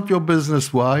 it's not your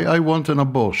business why, I want an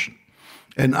abortion.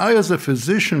 And I, as a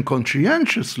physician,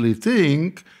 conscientiously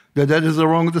think that that is a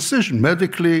wrong decision.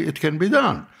 Medically, it can be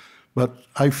done. But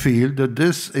I feel that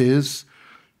this is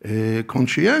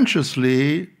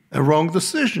conscientiously a wrong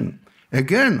decision.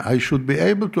 Again, I should be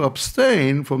able to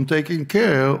abstain from taking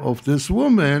care of this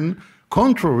woman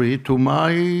contrary to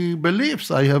my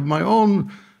beliefs. I have my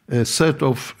own set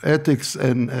of ethics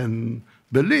and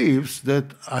beliefs that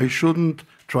I shouldn't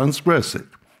transgress it.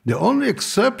 The only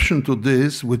exception to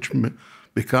this, which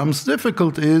becomes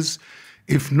difficult, is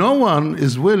if no one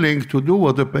is willing to do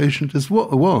what the patient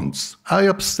wants. I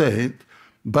abstain,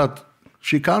 but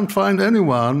she can't find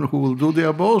anyone who will do the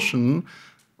abortion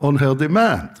on her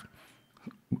demand.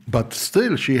 But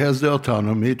still, she has the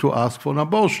autonomy to ask for an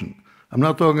abortion. I'm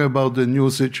not talking about the new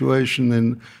situation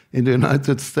in the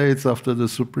United States after the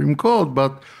Supreme Court,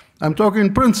 but I'm talking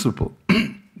in principle.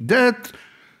 That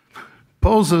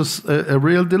poses a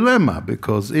real dilemma,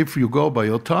 because if you go by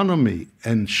autonomy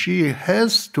and she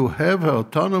has to have her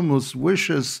autonomous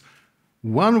wishes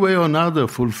one way or another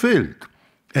fulfilled,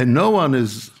 and no one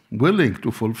is willing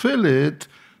to fulfill it,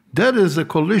 that is a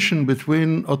collision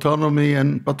between autonomy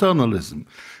and paternalism.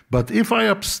 But if I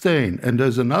abstain and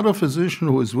there's another physician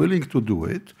who is willing to do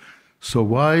it, so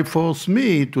why force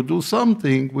me to do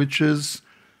something which is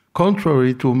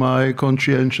contrary to my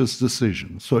conscientious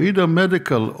decision? So either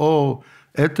medical or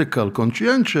ethical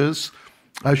conscientious,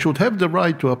 I should have the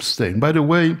right to abstain. By the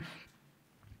way,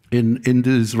 in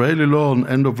the Israeli law on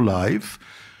end of life,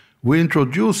 we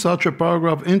introduce such a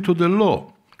paragraph into the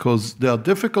law because there are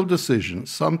difficult decisions.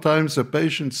 Sometimes a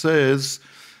patient says,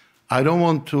 I don't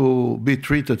want to be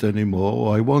treated anymore,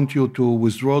 or I want you to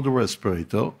withdraw the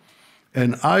respirator.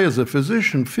 And I, as a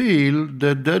physician, feel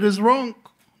that that is wrong,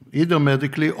 either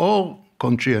medically or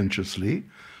conscientiously.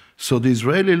 So the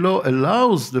Israeli law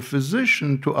allows the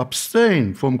physician to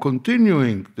abstain from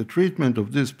continuing the treatment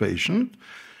of this patient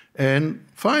and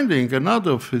finding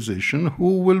another physician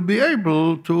who will be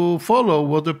able to follow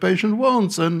what the patient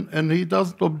wants, and he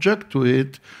doesn't object to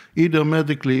it either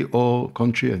medically or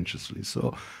conscientiously.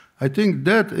 So I think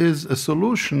that is a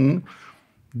solution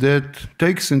that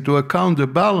takes into account the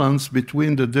balance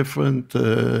between the different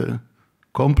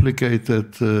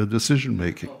complicated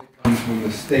decision-making. Comes when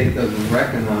the state doesn't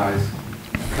recognize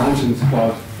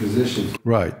conscience-caused physicians.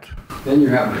 Right. Then you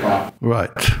have a problem.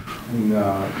 Right. And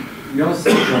you don't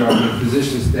see where a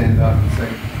physician stand up and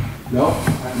say, no,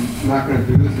 I'm not going to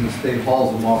do this, and the state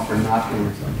hauls them off for not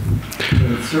doing something.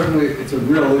 But it's a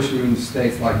real issue in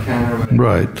states like Canada and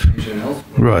Right. Asia and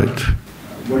elsewhere. Right.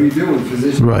 What do you do when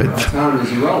physician autonomy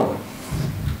is irrelevant?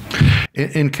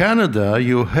 In Canada,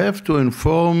 you have to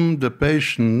inform the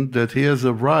patient that he has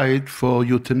a right for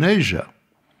euthanasia.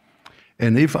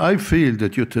 And if I feel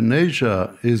that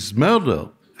euthanasia is murder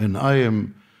and I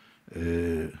am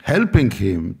helping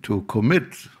him to commit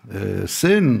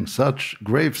sin, such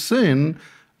grave sin,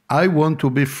 I want to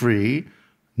be free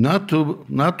not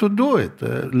to do it.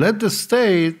 Let the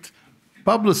state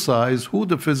publicize who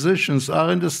the physicians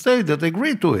are in the state that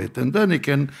agree to it, and then he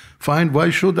can find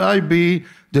why should I be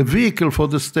the vehicle for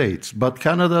the states. But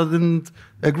Canada didn't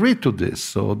agree to this,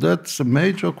 so that's a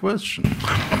major question.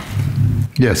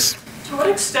 Yes? To what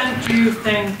extent do you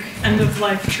think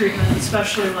end-of-life treatment,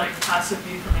 especially like passive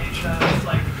euthanasia,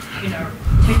 like,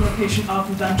 taking the patient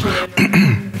off a ventilator,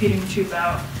 and the feeding tube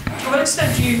out, to what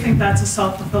extent do you think that's a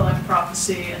self-fulfilling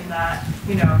prophecy in that,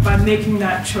 by making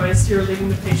that choice, you're leaving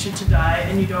the patient to die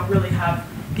and you don't really have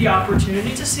the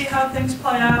opportunity to see how things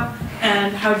play out?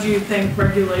 And how do you think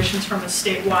regulations from a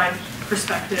statewide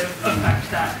perspective affect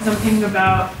that? Because I'm thinking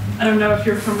about, I don't know if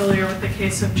you're familiar with the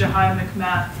case of Jahai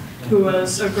McMath, who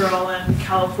was a girl in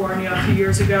California a few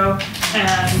years ago,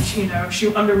 and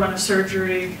she underwent a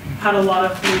surgery, had a lot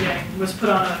of bleeding, was put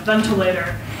on a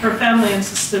ventilator. Her family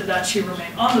insisted that she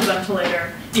remain on the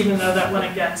ventilator, even though that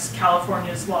went against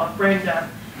California's law of brain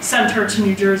death. Sent her to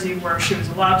New Jersey, where she was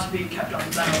allowed to be kept on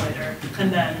the ventilator,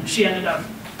 and then she ended up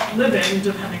living,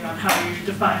 depending on how you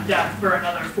define death, for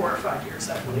another 4 or 5 years,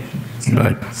 I believe. So,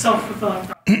 Right. Self-fulfilling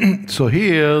prophecy. So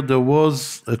here there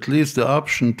was at least the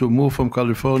option to move from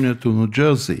California to New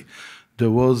Jersey.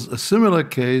 There was a similar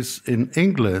case in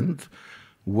England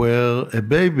where a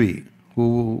baby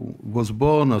who was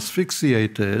born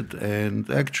asphyxiated and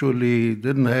actually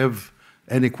didn't have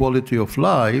any quality of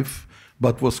life,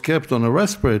 but was kept on a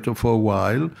respirator for a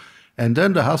while, and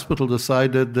then the hospital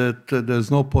decided that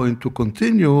there's no point to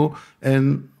continue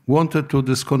and wanted to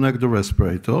disconnect the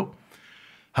respirator.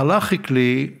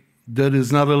 Halachically, that is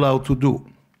not allowed to do.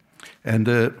 And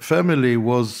the family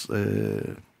was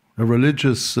a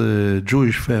religious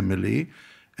Jewish family,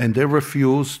 and they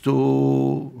refused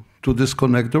to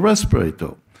disconnect the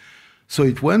respirator. So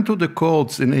it went to the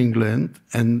courts in England,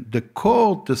 and the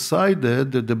court decided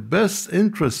that the best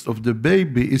interest of the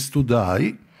baby is to die,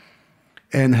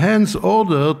 and hence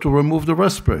ordered to remove the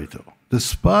respirator,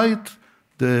 despite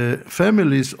the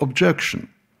family's objection.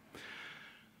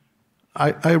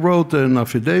 I wrote an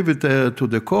affidavit to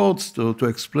the courts to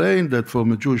explain that from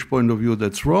a Jewish point of view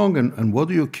that's wrong, and what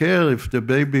do you care if the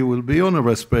baby will be on a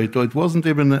respirator? It wasn't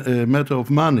even a matter of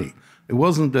money. It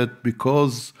wasn't that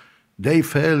because they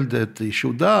felt that he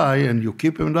should die and you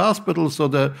keep him in the hospital, so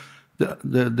the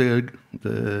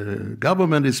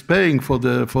government is paying for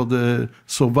the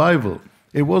survival.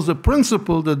 It was the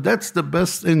principle that that's the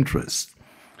best interest.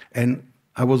 And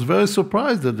I was very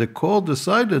surprised that the court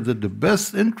decided that the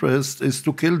best interest is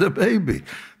to kill the baby.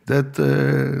 That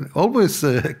always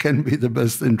can be the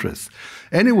best interest.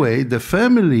 Anyway, the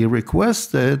family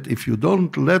requested, if you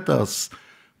don't let us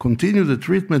continue the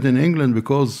treatment in England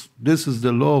because this is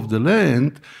the law of the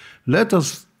land, let us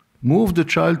move the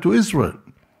child to Israel.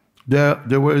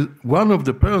 One of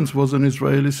the parents was an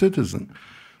Israeli citizen.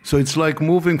 So it's like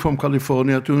moving from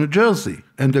California to New Jersey,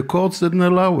 and the courts didn't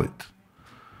allow it.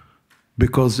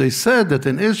 Because they said that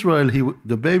in Israel,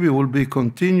 the baby will be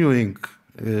continuing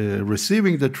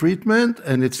receiving the treatment,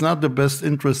 and it's not the best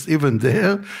interest even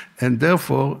there, and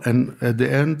therefore, and at the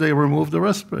end, they remove the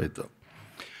respirator.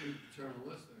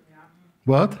 Paternalistic.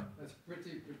 What? That's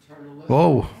pretty paternalistic.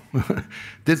 Oh,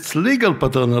 it's legal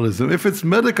paternalism. If it's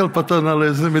medical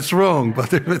paternalism, it's wrong,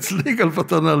 but if it's legal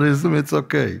paternalism, it's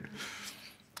okay.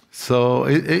 So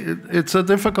it's a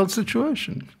difficult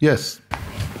situation. Yes?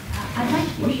 I'd like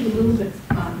to push you a little bit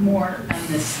more on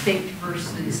the state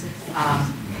versus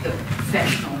the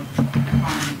professional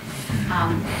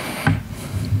economy.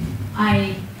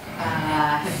 I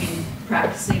have been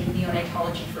practicing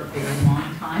neonatology for a very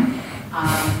long time,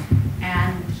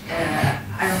 and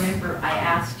I remember I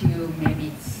asked you maybe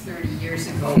 30 years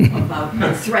ago about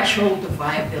the threshold of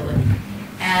viability,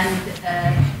 and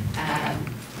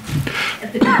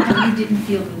at the time you didn't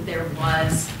feel that there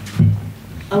was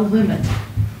a limit.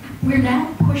 We're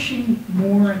now pushing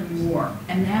more and more,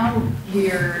 and now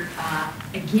we're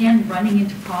again running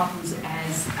into problems,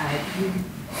 as you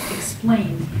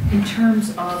explained, in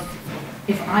terms of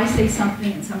if I say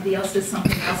something and somebody else says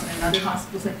something else and another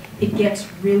hospital says, it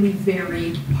gets really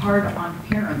very hard on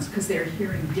parents because they're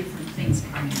hearing different things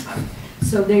coming out.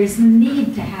 So there's a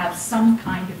need to have some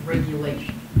kind of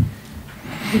regulation.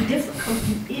 The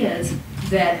difficulty is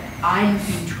that I have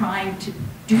been trying to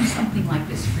do something like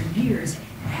this for years,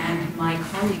 and my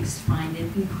colleagues find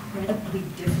it incredibly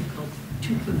difficult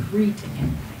to agree to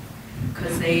anything.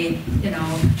 Because they,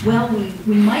 well,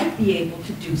 we might be able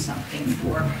to do something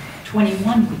for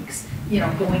 21 weeks,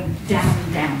 going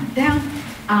down, down, down.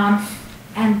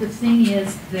 And the thing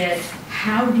is that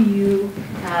how do you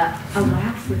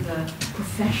allow for the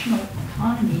professional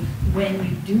economy when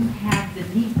you do have the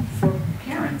need for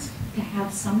parents to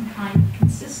have some kind of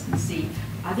consistency?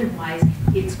 Otherwise,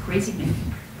 it's crazy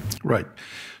making. Right.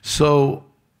 So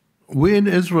we in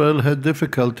Israel had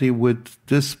difficulty with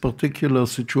this particular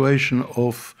situation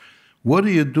of what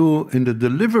do you do in the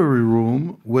delivery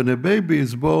room when a baby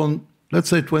is born, let's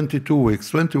say 22 weeks.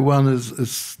 21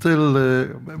 is still,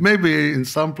 maybe in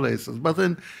some places, but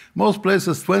in most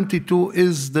places 22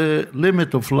 is the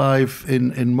limit of life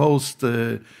in most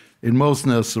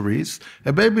nurseries.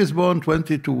 A baby is born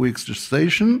 22 weeks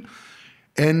gestation,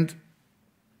 and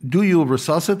do you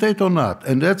resuscitate or not?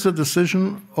 And that's a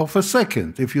decision of a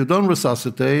second. If you don't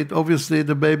resuscitate, obviously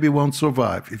the baby won't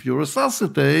survive. If you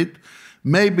resuscitate,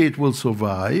 maybe it will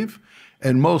survive,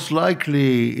 and most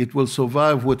likely it will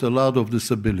survive with a lot of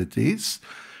disabilities.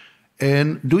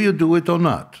 And do you do it or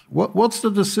not? What's the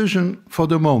decision for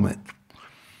the moment?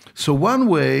 So one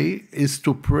way is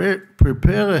to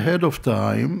prepare ahead of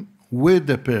time with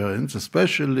the parents,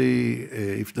 especially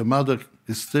if the mother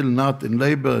is still not in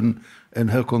labor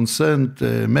and her consent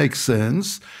makes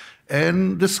sense,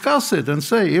 and discuss it and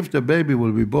say, if the baby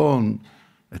will be born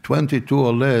at 22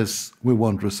 or less, we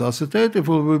won't resuscitate. If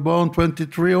it will be born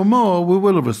 23 or more, we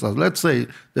will resuscitate. Let's say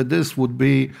that this would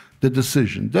be the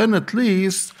decision. Then at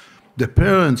least the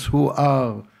parents who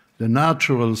are the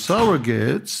natural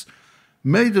surrogates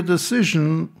made a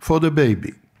decision for the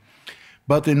baby.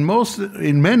 But in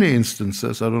many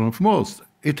instances, I don't know if most,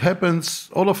 it happens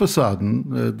all of a sudden.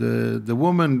 The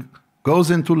woman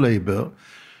goes into labor.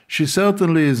 she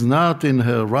certainly is not in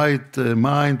her right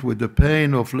mind with the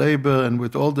pain of labor and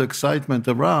with all the excitement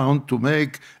around to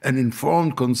make an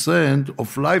informed consent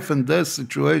of life and death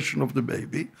situation of the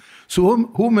baby. So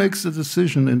who makes the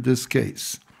decision in this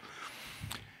case?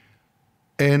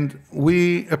 And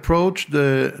we approached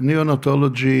the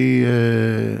neonatology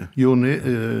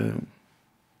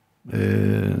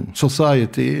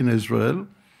society in Israel,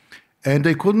 and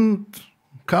they couldn't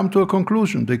come to a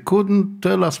conclusion. They couldn't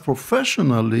tell us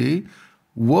professionally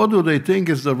what do they think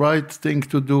is the right thing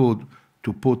to do,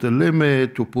 to put a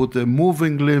limit, to put a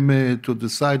moving limit, to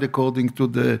decide according to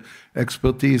the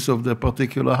expertise of the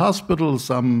particular hospital.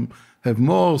 Some have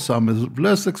more, some have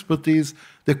less expertise.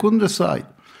 They couldn't decide.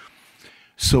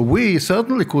 So we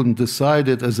certainly couldn't decide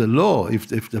it as a law.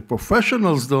 If the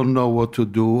professionals don't know what to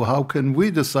do, how can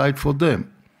we decide for them?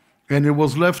 And it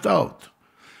was left out.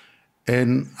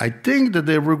 And I think that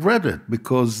they regret it,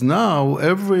 because now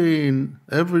every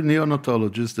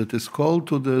neonatologist that is called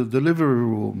to the delivery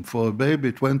room for a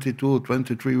baby 22,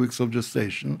 23 weeks of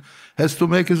gestation has to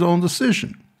make his own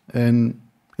decision. And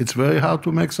it's very hard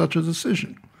to make such a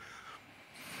decision.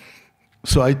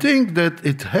 So I think that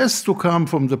it has to come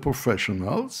from the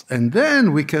professionals, and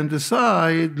then we can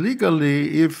decide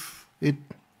legally if it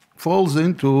falls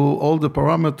into all the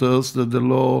parameters that the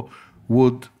law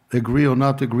would agree or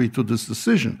not agree to this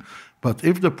decision. But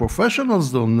if the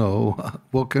professionals don't know,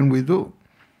 what can we do?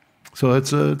 So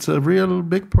it's a real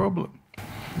big problem.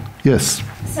 Yes?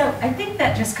 So I think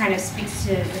that just kind of speaks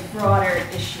to the broader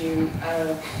issue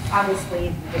of,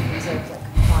 obviously, the difference of like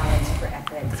compliance for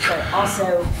ethics, but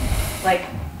also like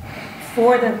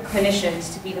for the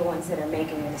clinicians to be the ones that are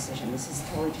making the decision. This is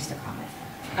totally just a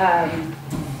comment.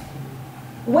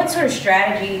 What sort of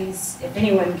strategies, if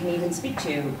anyone can even speak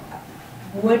to,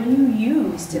 would you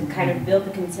use to kind of build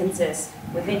the consensus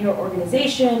within your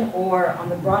organization or on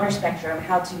the broader spectrum,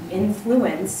 how to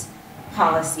influence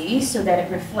policy so that it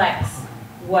reflects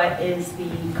what is the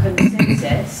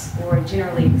consensus or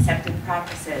generally accepted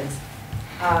practices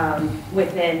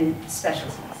within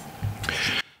specialties?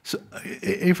 So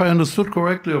if I understood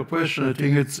correctly your question, I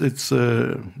think it's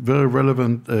a very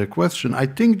relevant question. I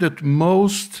think that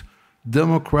most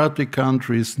democratic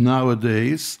countries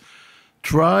nowadays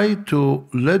try to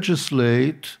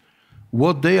legislate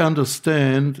what they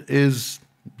understand is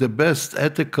the best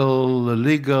ethical,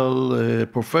 legal,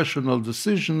 professional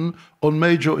decision on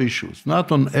major issues.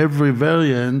 Not on every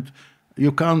variant.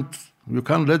 You can't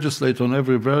legislate on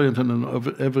every variant and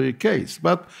on every case,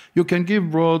 but you can give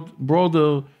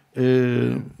broader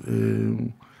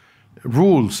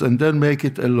rules and then make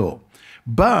it a law.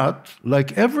 But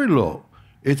like every law,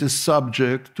 it is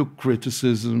subject to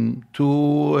criticism,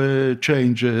 to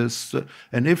changes.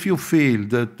 And if you feel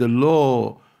that the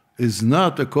law is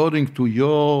not according to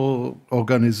your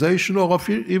organization, or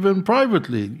even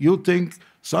privately, you think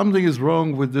something is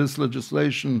wrong with this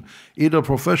legislation, either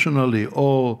professionally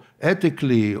or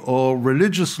ethically or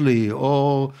religiously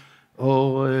or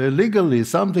legally,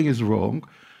 something is wrong,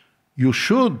 you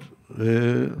should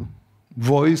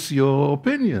voice your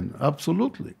opinion,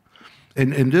 absolutely.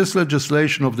 In this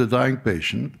legislation of the dying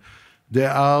patient,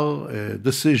 there are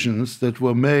decisions that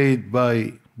were made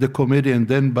by the committee and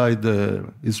then by the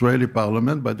Israeli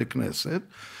parliament, by the Knesset,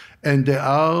 and there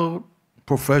are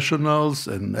professionals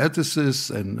and ethicists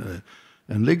and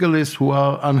legalists who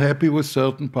are unhappy with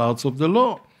certain parts of the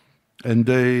law. And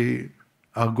they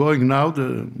are going now,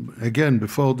 again,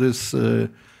 before this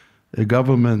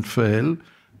government fell,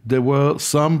 there were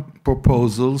some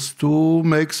proposals to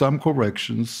make some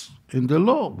corrections in the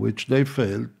law, which they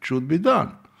felt should be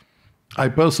done. I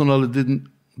personally didn't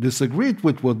disagree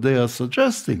with what they are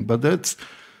suggesting, but that's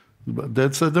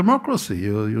a democracy.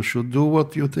 You should do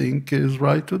what you think is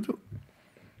right to do.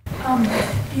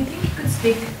 Do you think you could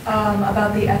speak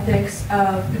about the ethics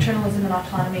of paternalism and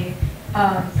autonomy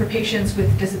for patients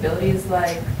with disabilities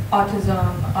like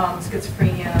autism,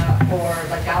 schizophrenia, or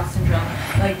like Down syndrome,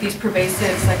 like these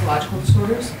pervasive psychological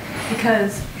disorders?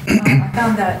 Because I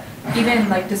found that even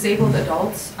like disabled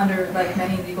adults under like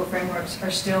many legal frameworks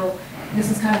are still, this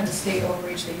is kind of the state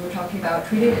overreach that you were talking about,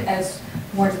 treated as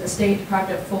wards of the state,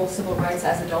 deprived of full civil rights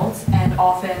as adults, and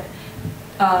often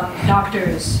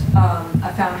doctors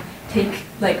I found take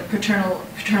like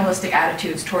paternalistic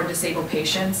attitudes toward disabled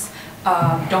patients,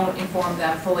 don't inform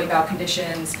them fully about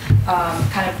conditions,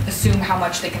 kind of assume how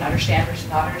much they can understand versus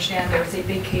not understand. There was a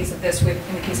big case of this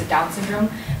in the case of Down syndrome,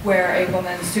 where a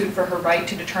woman sued for her right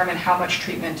to determine how much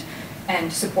treatment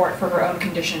and support for her own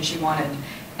condition she wanted.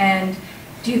 And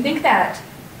do you think that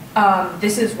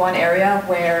this is one area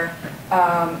where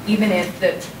even if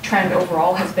the trend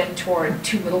overall has been toward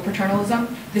too little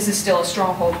paternalism, this is still a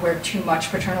stronghold where too much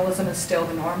paternalism is still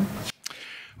the norm?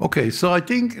 Okay, so I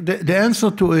think the answer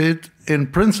to it in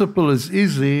principle is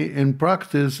easy, in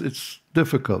practice it's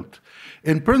difficult.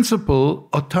 In principle,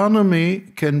 autonomy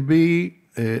can be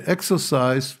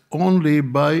exercised only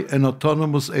by an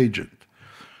autonomous agent.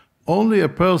 Only a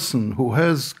person who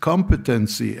has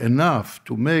competency enough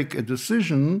to make a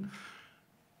decision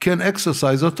can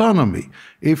exercise autonomy.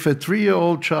 If a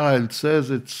 3-year-old child says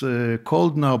it's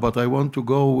cold now, but I want to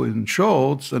go in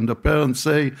shorts, and the parents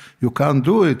say, you can't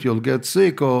do it, you'll get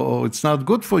sick, or it's not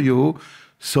good for you,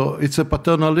 so it's a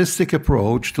paternalistic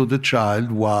approach to the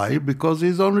child. Why? Because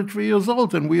he's only 3 years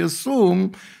old, and we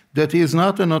assume that he is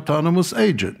not an autonomous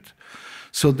agent.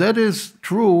 So that is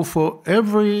true for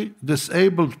every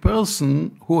disabled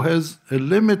person who has a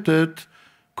limited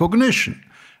cognition.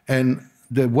 And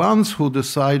the ones who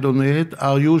decide on it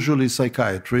are usually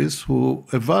psychiatrists who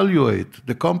evaluate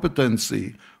the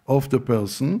competency of the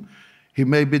person. He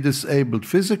may be disabled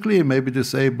physically, he may be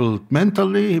disabled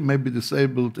mentally, he may be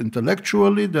disabled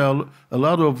intellectually. There are a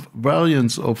lot of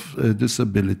variants of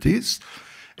disabilities.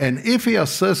 And if he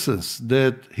assesses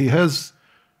that he has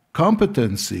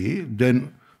competency,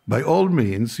 then by all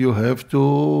means, you have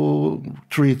to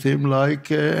treat him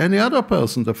like any other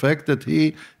person. The fact that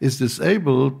he is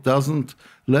disabled doesn't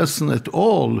lessen at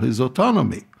all his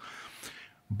autonomy.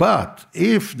 But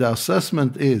if the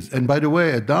assessment is, and by the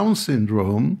way, a Down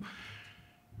syndrome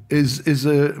is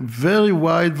a very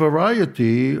wide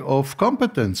variety of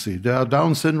competency. There are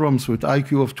Down syndromes with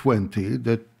IQ of 20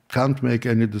 that can't make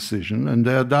any decision, and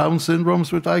there are Down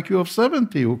syndromes with IQ of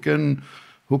 70 who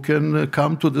can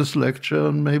come to this lecture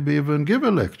and maybe even give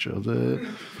a lecture.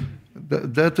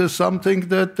 That is something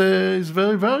that is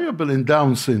very variable in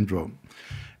Down syndrome.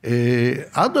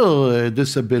 Other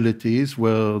disabilities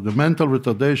where the mental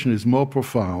retardation is more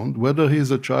profound, whether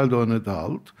he's a child or an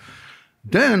adult,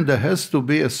 then there has to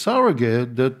be a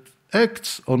surrogate that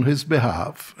acts on his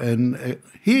behalf, and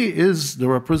he is the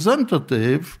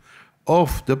representative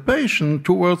of the patient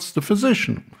towards the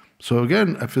physician. So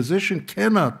again, a physician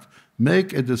cannot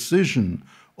make a decision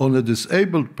on a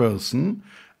disabled person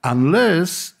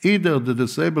unless either the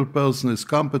disabled person is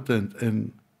competent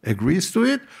and agrees to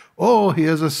it, or he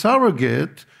has a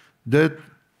surrogate that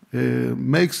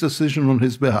makes decision on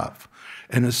his behalf.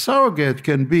 And a surrogate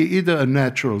can be either a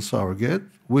natural surrogate,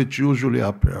 which usually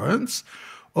are parents,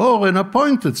 or an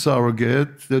appointed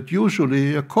surrogate that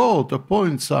usually a court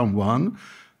appoints someone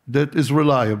that is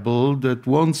reliable, that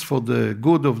wants for the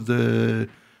good of the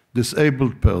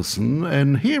disabled person,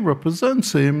 and he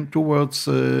represents him towards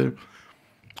the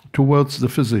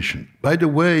physician. By the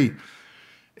way,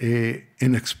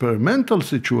 in experimental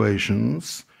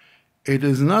situations, it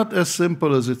is not as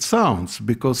simple as it sounds,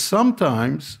 because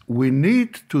sometimes we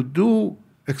need to do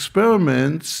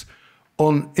experiments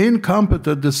on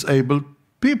incompetent disabled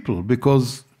people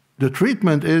because the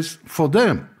treatment is for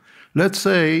them. Let's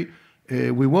say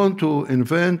we want to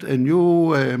invent a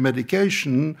new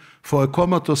medication for a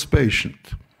comatose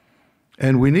patient,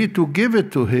 and we need to give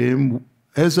it to him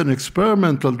as an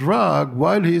experimental drug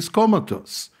while he is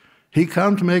comatose. He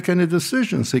can't make any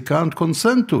decisions. He can't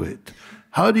consent to it.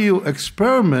 How do you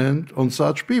experiment on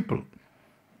such people?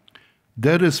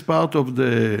 That is part of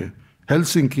the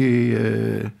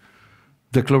Helsinki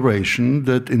Declaration,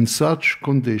 that in such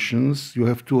conditions you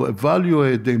have to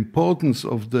evaluate the importance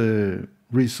of the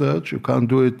research. You can't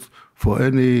do it for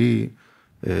any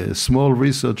small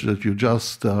research that you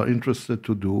just are interested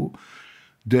to do.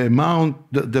 The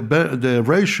amount, the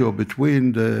ratio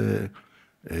between the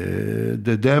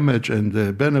damage and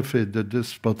the benefit that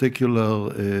this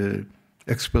particular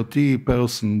expertise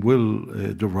person will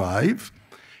derive,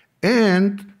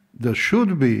 and there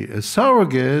should be a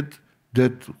surrogate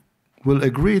that will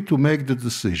agree to make the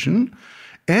decision,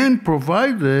 and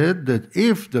provided that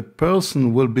if the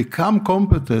person will become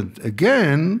competent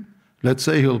again, let's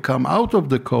say he'll come out of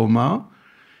the coma,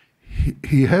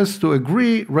 he has to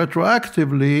agree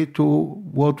retroactively to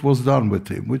what was done with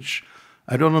him, which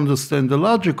I don't understand the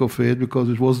logic of it because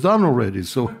it was done already.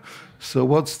 So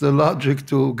what's the logic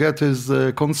to get his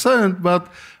consent?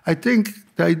 But I think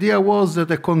the idea was that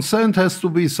a consent has to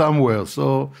be somewhere.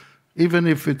 So even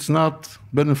if it's not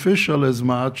beneficial as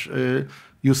much,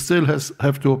 you still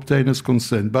have to obtain his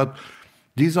consent. But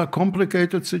these are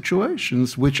complicated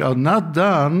situations which are not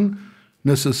done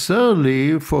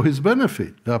necessarily for his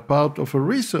benefit. They are part of a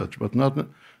research, but not.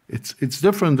 It's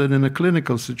different than in a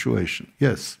clinical situation.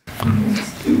 Yes?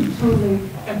 It's totally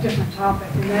a different topic,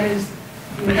 and that is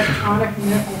the electronic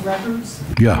medical records,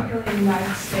 Yeah. particularly in the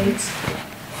United States.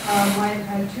 I've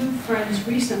had two friends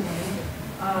recently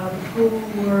who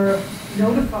were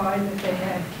notified that they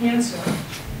had cancer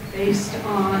based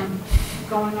on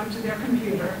going onto their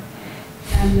computer,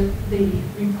 and the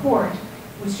report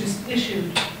was just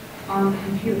issued on the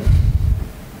computer.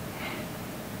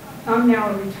 I'm now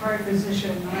a retired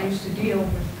physician, and I used to deal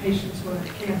with patients with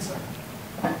cancer.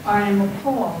 I am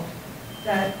appalled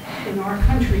that in our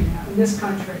country now, in this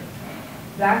country,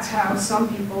 that's how some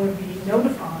people are being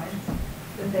notified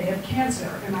that they have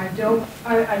cancer, and I don't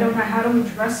know how to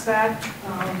address that.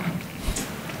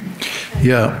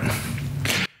 Yeah.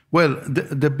 Well,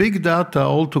 the big data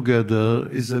altogether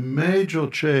is a major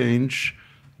change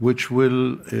which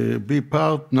will be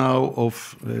part now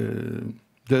of,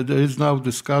 there is now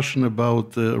discussion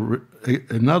about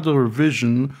another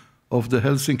revision of the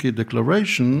Helsinki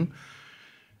Declaration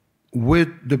with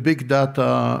the big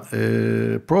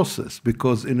data process,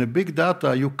 because in a big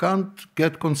data you can't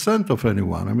get consent of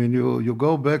anyone. I mean, you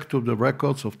go back to the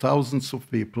records of thousands of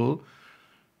people,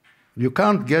 you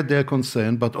can't get their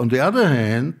consent, but on the other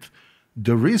hand,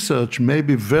 the research may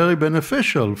be very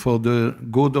beneficial for the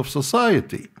good of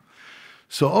society.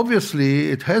 So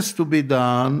obviously it has to be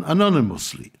done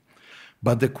anonymously.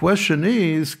 But the question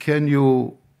is, can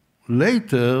you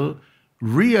later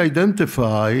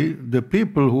re-identify the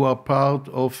people who are part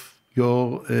of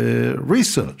your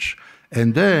research?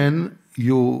 And then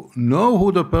you know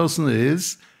who the person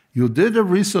is, you did a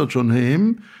research on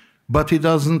him, but he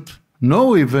doesn't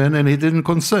know even, and he didn't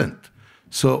consent.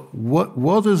 So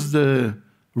what is the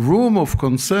room of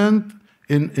consent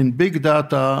in big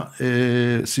data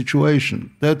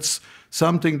situation? That's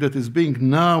something that is being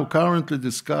now currently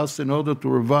discussed in order to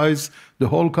revise the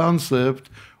whole concept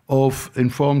of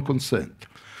informed consent.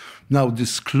 Now,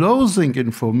 disclosing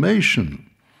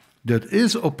information that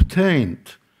is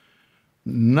obtained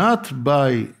not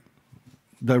by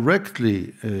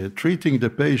directly treating the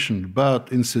patient,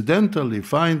 but incidentally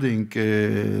finding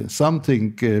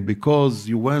something because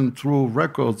you went through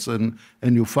records and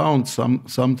you found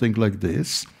something like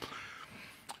this,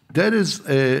 that is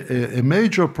a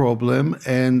major problem,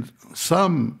 and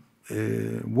some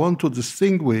want to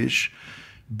distinguish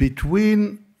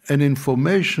between an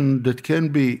information that can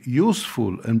be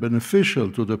useful and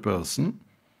beneficial to the person,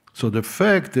 so the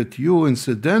fact that you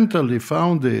incidentally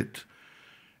found it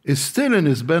is still in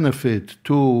his benefit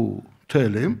to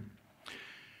tell him,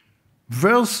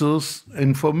 versus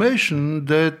information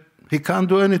that he can't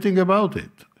do anything about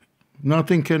it.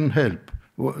 Nothing can help.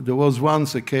 There was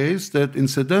once a case that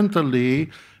incidentally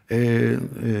a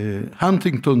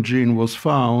Huntington gene was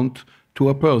found to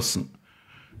a person.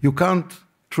 You can't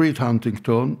treat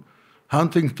Huntington.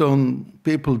 Huntington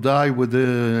people die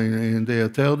in their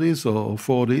 30s or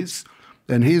 40s.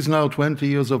 And he's now 20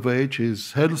 years of age,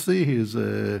 he's healthy,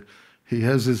 he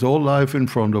has his whole life in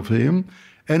front of him.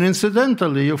 And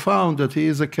incidentally, you found that he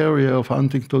is a carrier of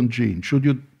Huntington gene. Should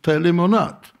you tell him or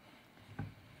not?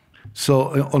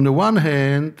 So on the one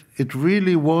hand,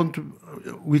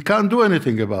 we can't do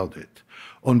anything about it.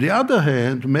 On the other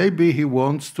hand, maybe he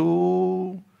wants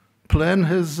to plan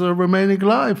his remaining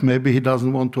life. Maybe he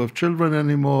doesn't want to have children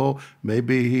anymore.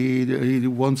 Maybe he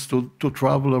wants to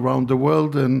travel around the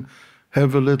world and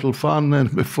have a little fun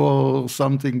and before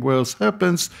something worse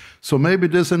happens. So maybe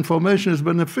this information is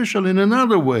beneficial in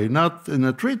another way, not in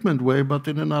a treatment way, but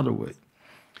in another way.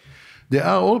 There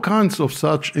are all kinds of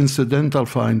such incidental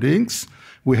findings.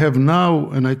 We have now,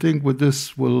 and I think with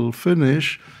this we'll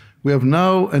finish, we have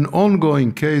now an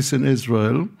ongoing case in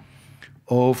Israel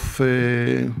of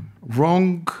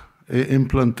wrong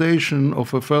implantation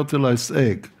of a fertilized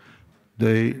egg.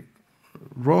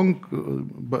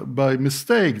 By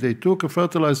mistake, they took a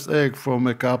fertilized egg from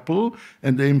a couple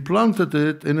and they implanted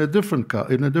it in a different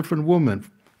woman,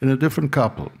 in a different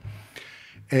couple.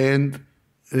 And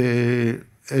in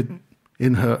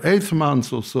her 8th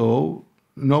month or so,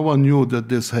 no one knew that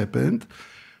this happened,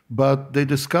 but they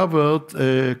discovered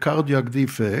a cardiac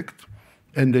defect,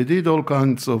 and they did all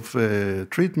kinds of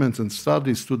treatments and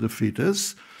studies to the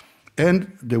fetus.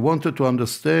 And they wanted to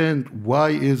understand why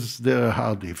is there a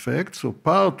heart defect. So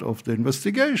part of the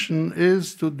investigation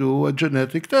is to do a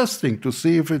genetic testing to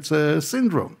see if it's a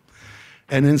syndrome.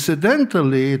 And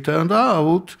incidentally, it turned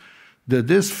out that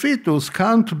this fetus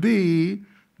can't be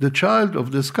the child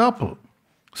of this couple.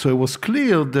 So it was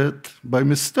clear that by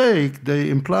mistake, they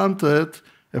implanted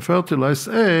a fertilized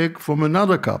egg from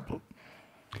another couple.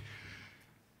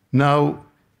 Now,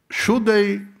 should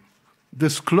they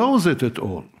disclose it at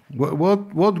all?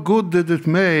 What good did it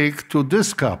make to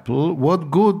this couple?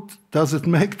 What good does it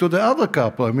make to the other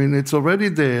couple? I mean, it's already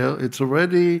there. It's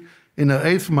already in her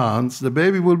 8th month. The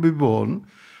baby will be born.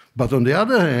 But on the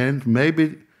other hand,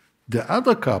 maybe the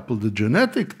other couple, the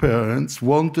genetic parents,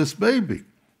 want this baby.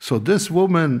 So this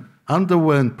woman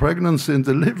underwent pregnancy and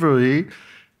delivery,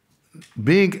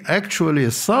 being actually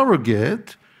a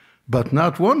surrogate, but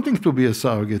not wanting to be a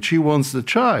surrogate. She wants the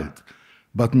child.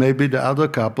 But maybe the other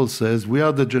couple says, we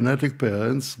are the genetic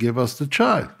parents, give us the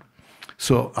child.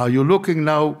 So are you looking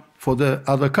now for the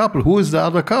other couple? Who is the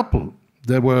other couple?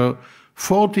 There were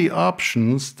 40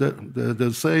 options at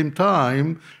the same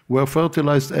time were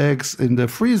fertilized eggs in the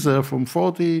freezer from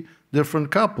 40 different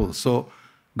couples. So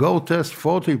go test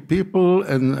 40 people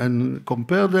and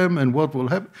compare them and what will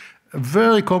happen. A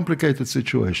very complicated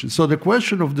situation. So the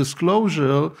question of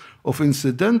disclosure of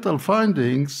incidental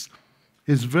findings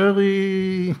is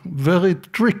very, very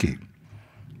tricky.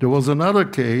 There was another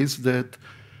case that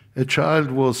a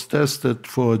child was tested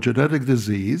for a genetic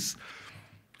disease,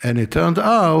 and it turned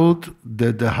out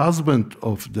that the husband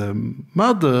of the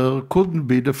mother couldn't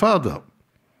be the father,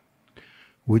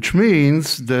 which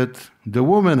means that the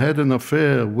woman had an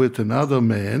affair with another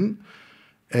man,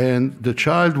 and the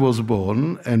child was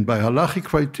born, and by halachic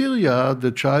criteria,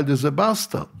 the child is a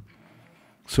bastard.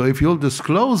 So if you'll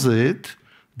disclose it,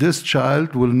 this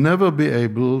child will never be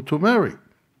able to marry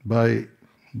by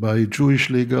Jewish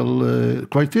legal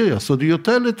criteria. So do you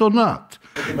tell it or not?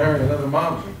 You can marry another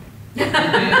mom. or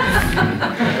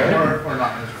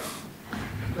not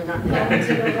Not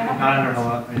under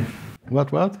halal.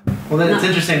 What? Well, then it's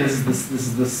interesting. This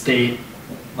is the state.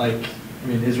 Like, I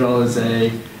mean, Israel is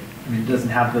it doesn't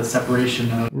have the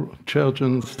separation of church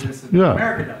and yeah.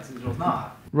 America does. Israel's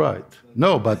not. Right.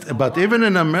 No, but even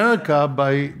in America,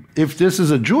 if this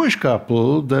is a Jewish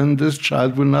couple, then this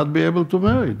child will not be able to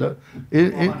marry.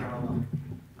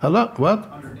 Hello? What?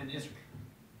 In Israel.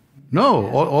 No,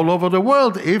 all over the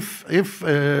world. If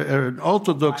an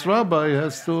Orthodox rabbi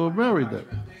has to marry them,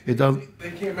 it does.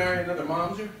 They can't marry another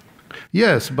mamzer?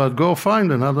 Yes, but go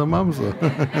find another mamzer.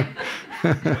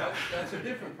 That's a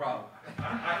different problem.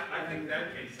 I think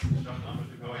that case is enough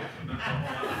to go into.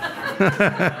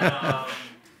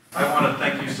 I want to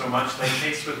thank you so much. The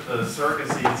case with the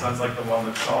surrogacy, it sounds like the one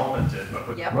that Solomon did, but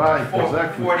with Right,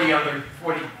 exactly.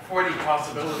 40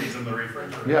 possibilities in the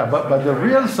refrigerator. Yeah, but the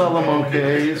real Solomon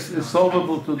case is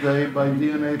solvable today by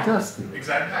DNA testing.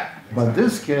 Exactly. But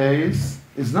this case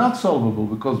is not solvable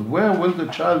because where will the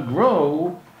child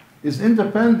grow is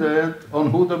independent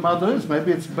on who the mother is.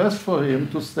 Maybe it's best for him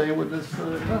to stay with this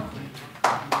couple.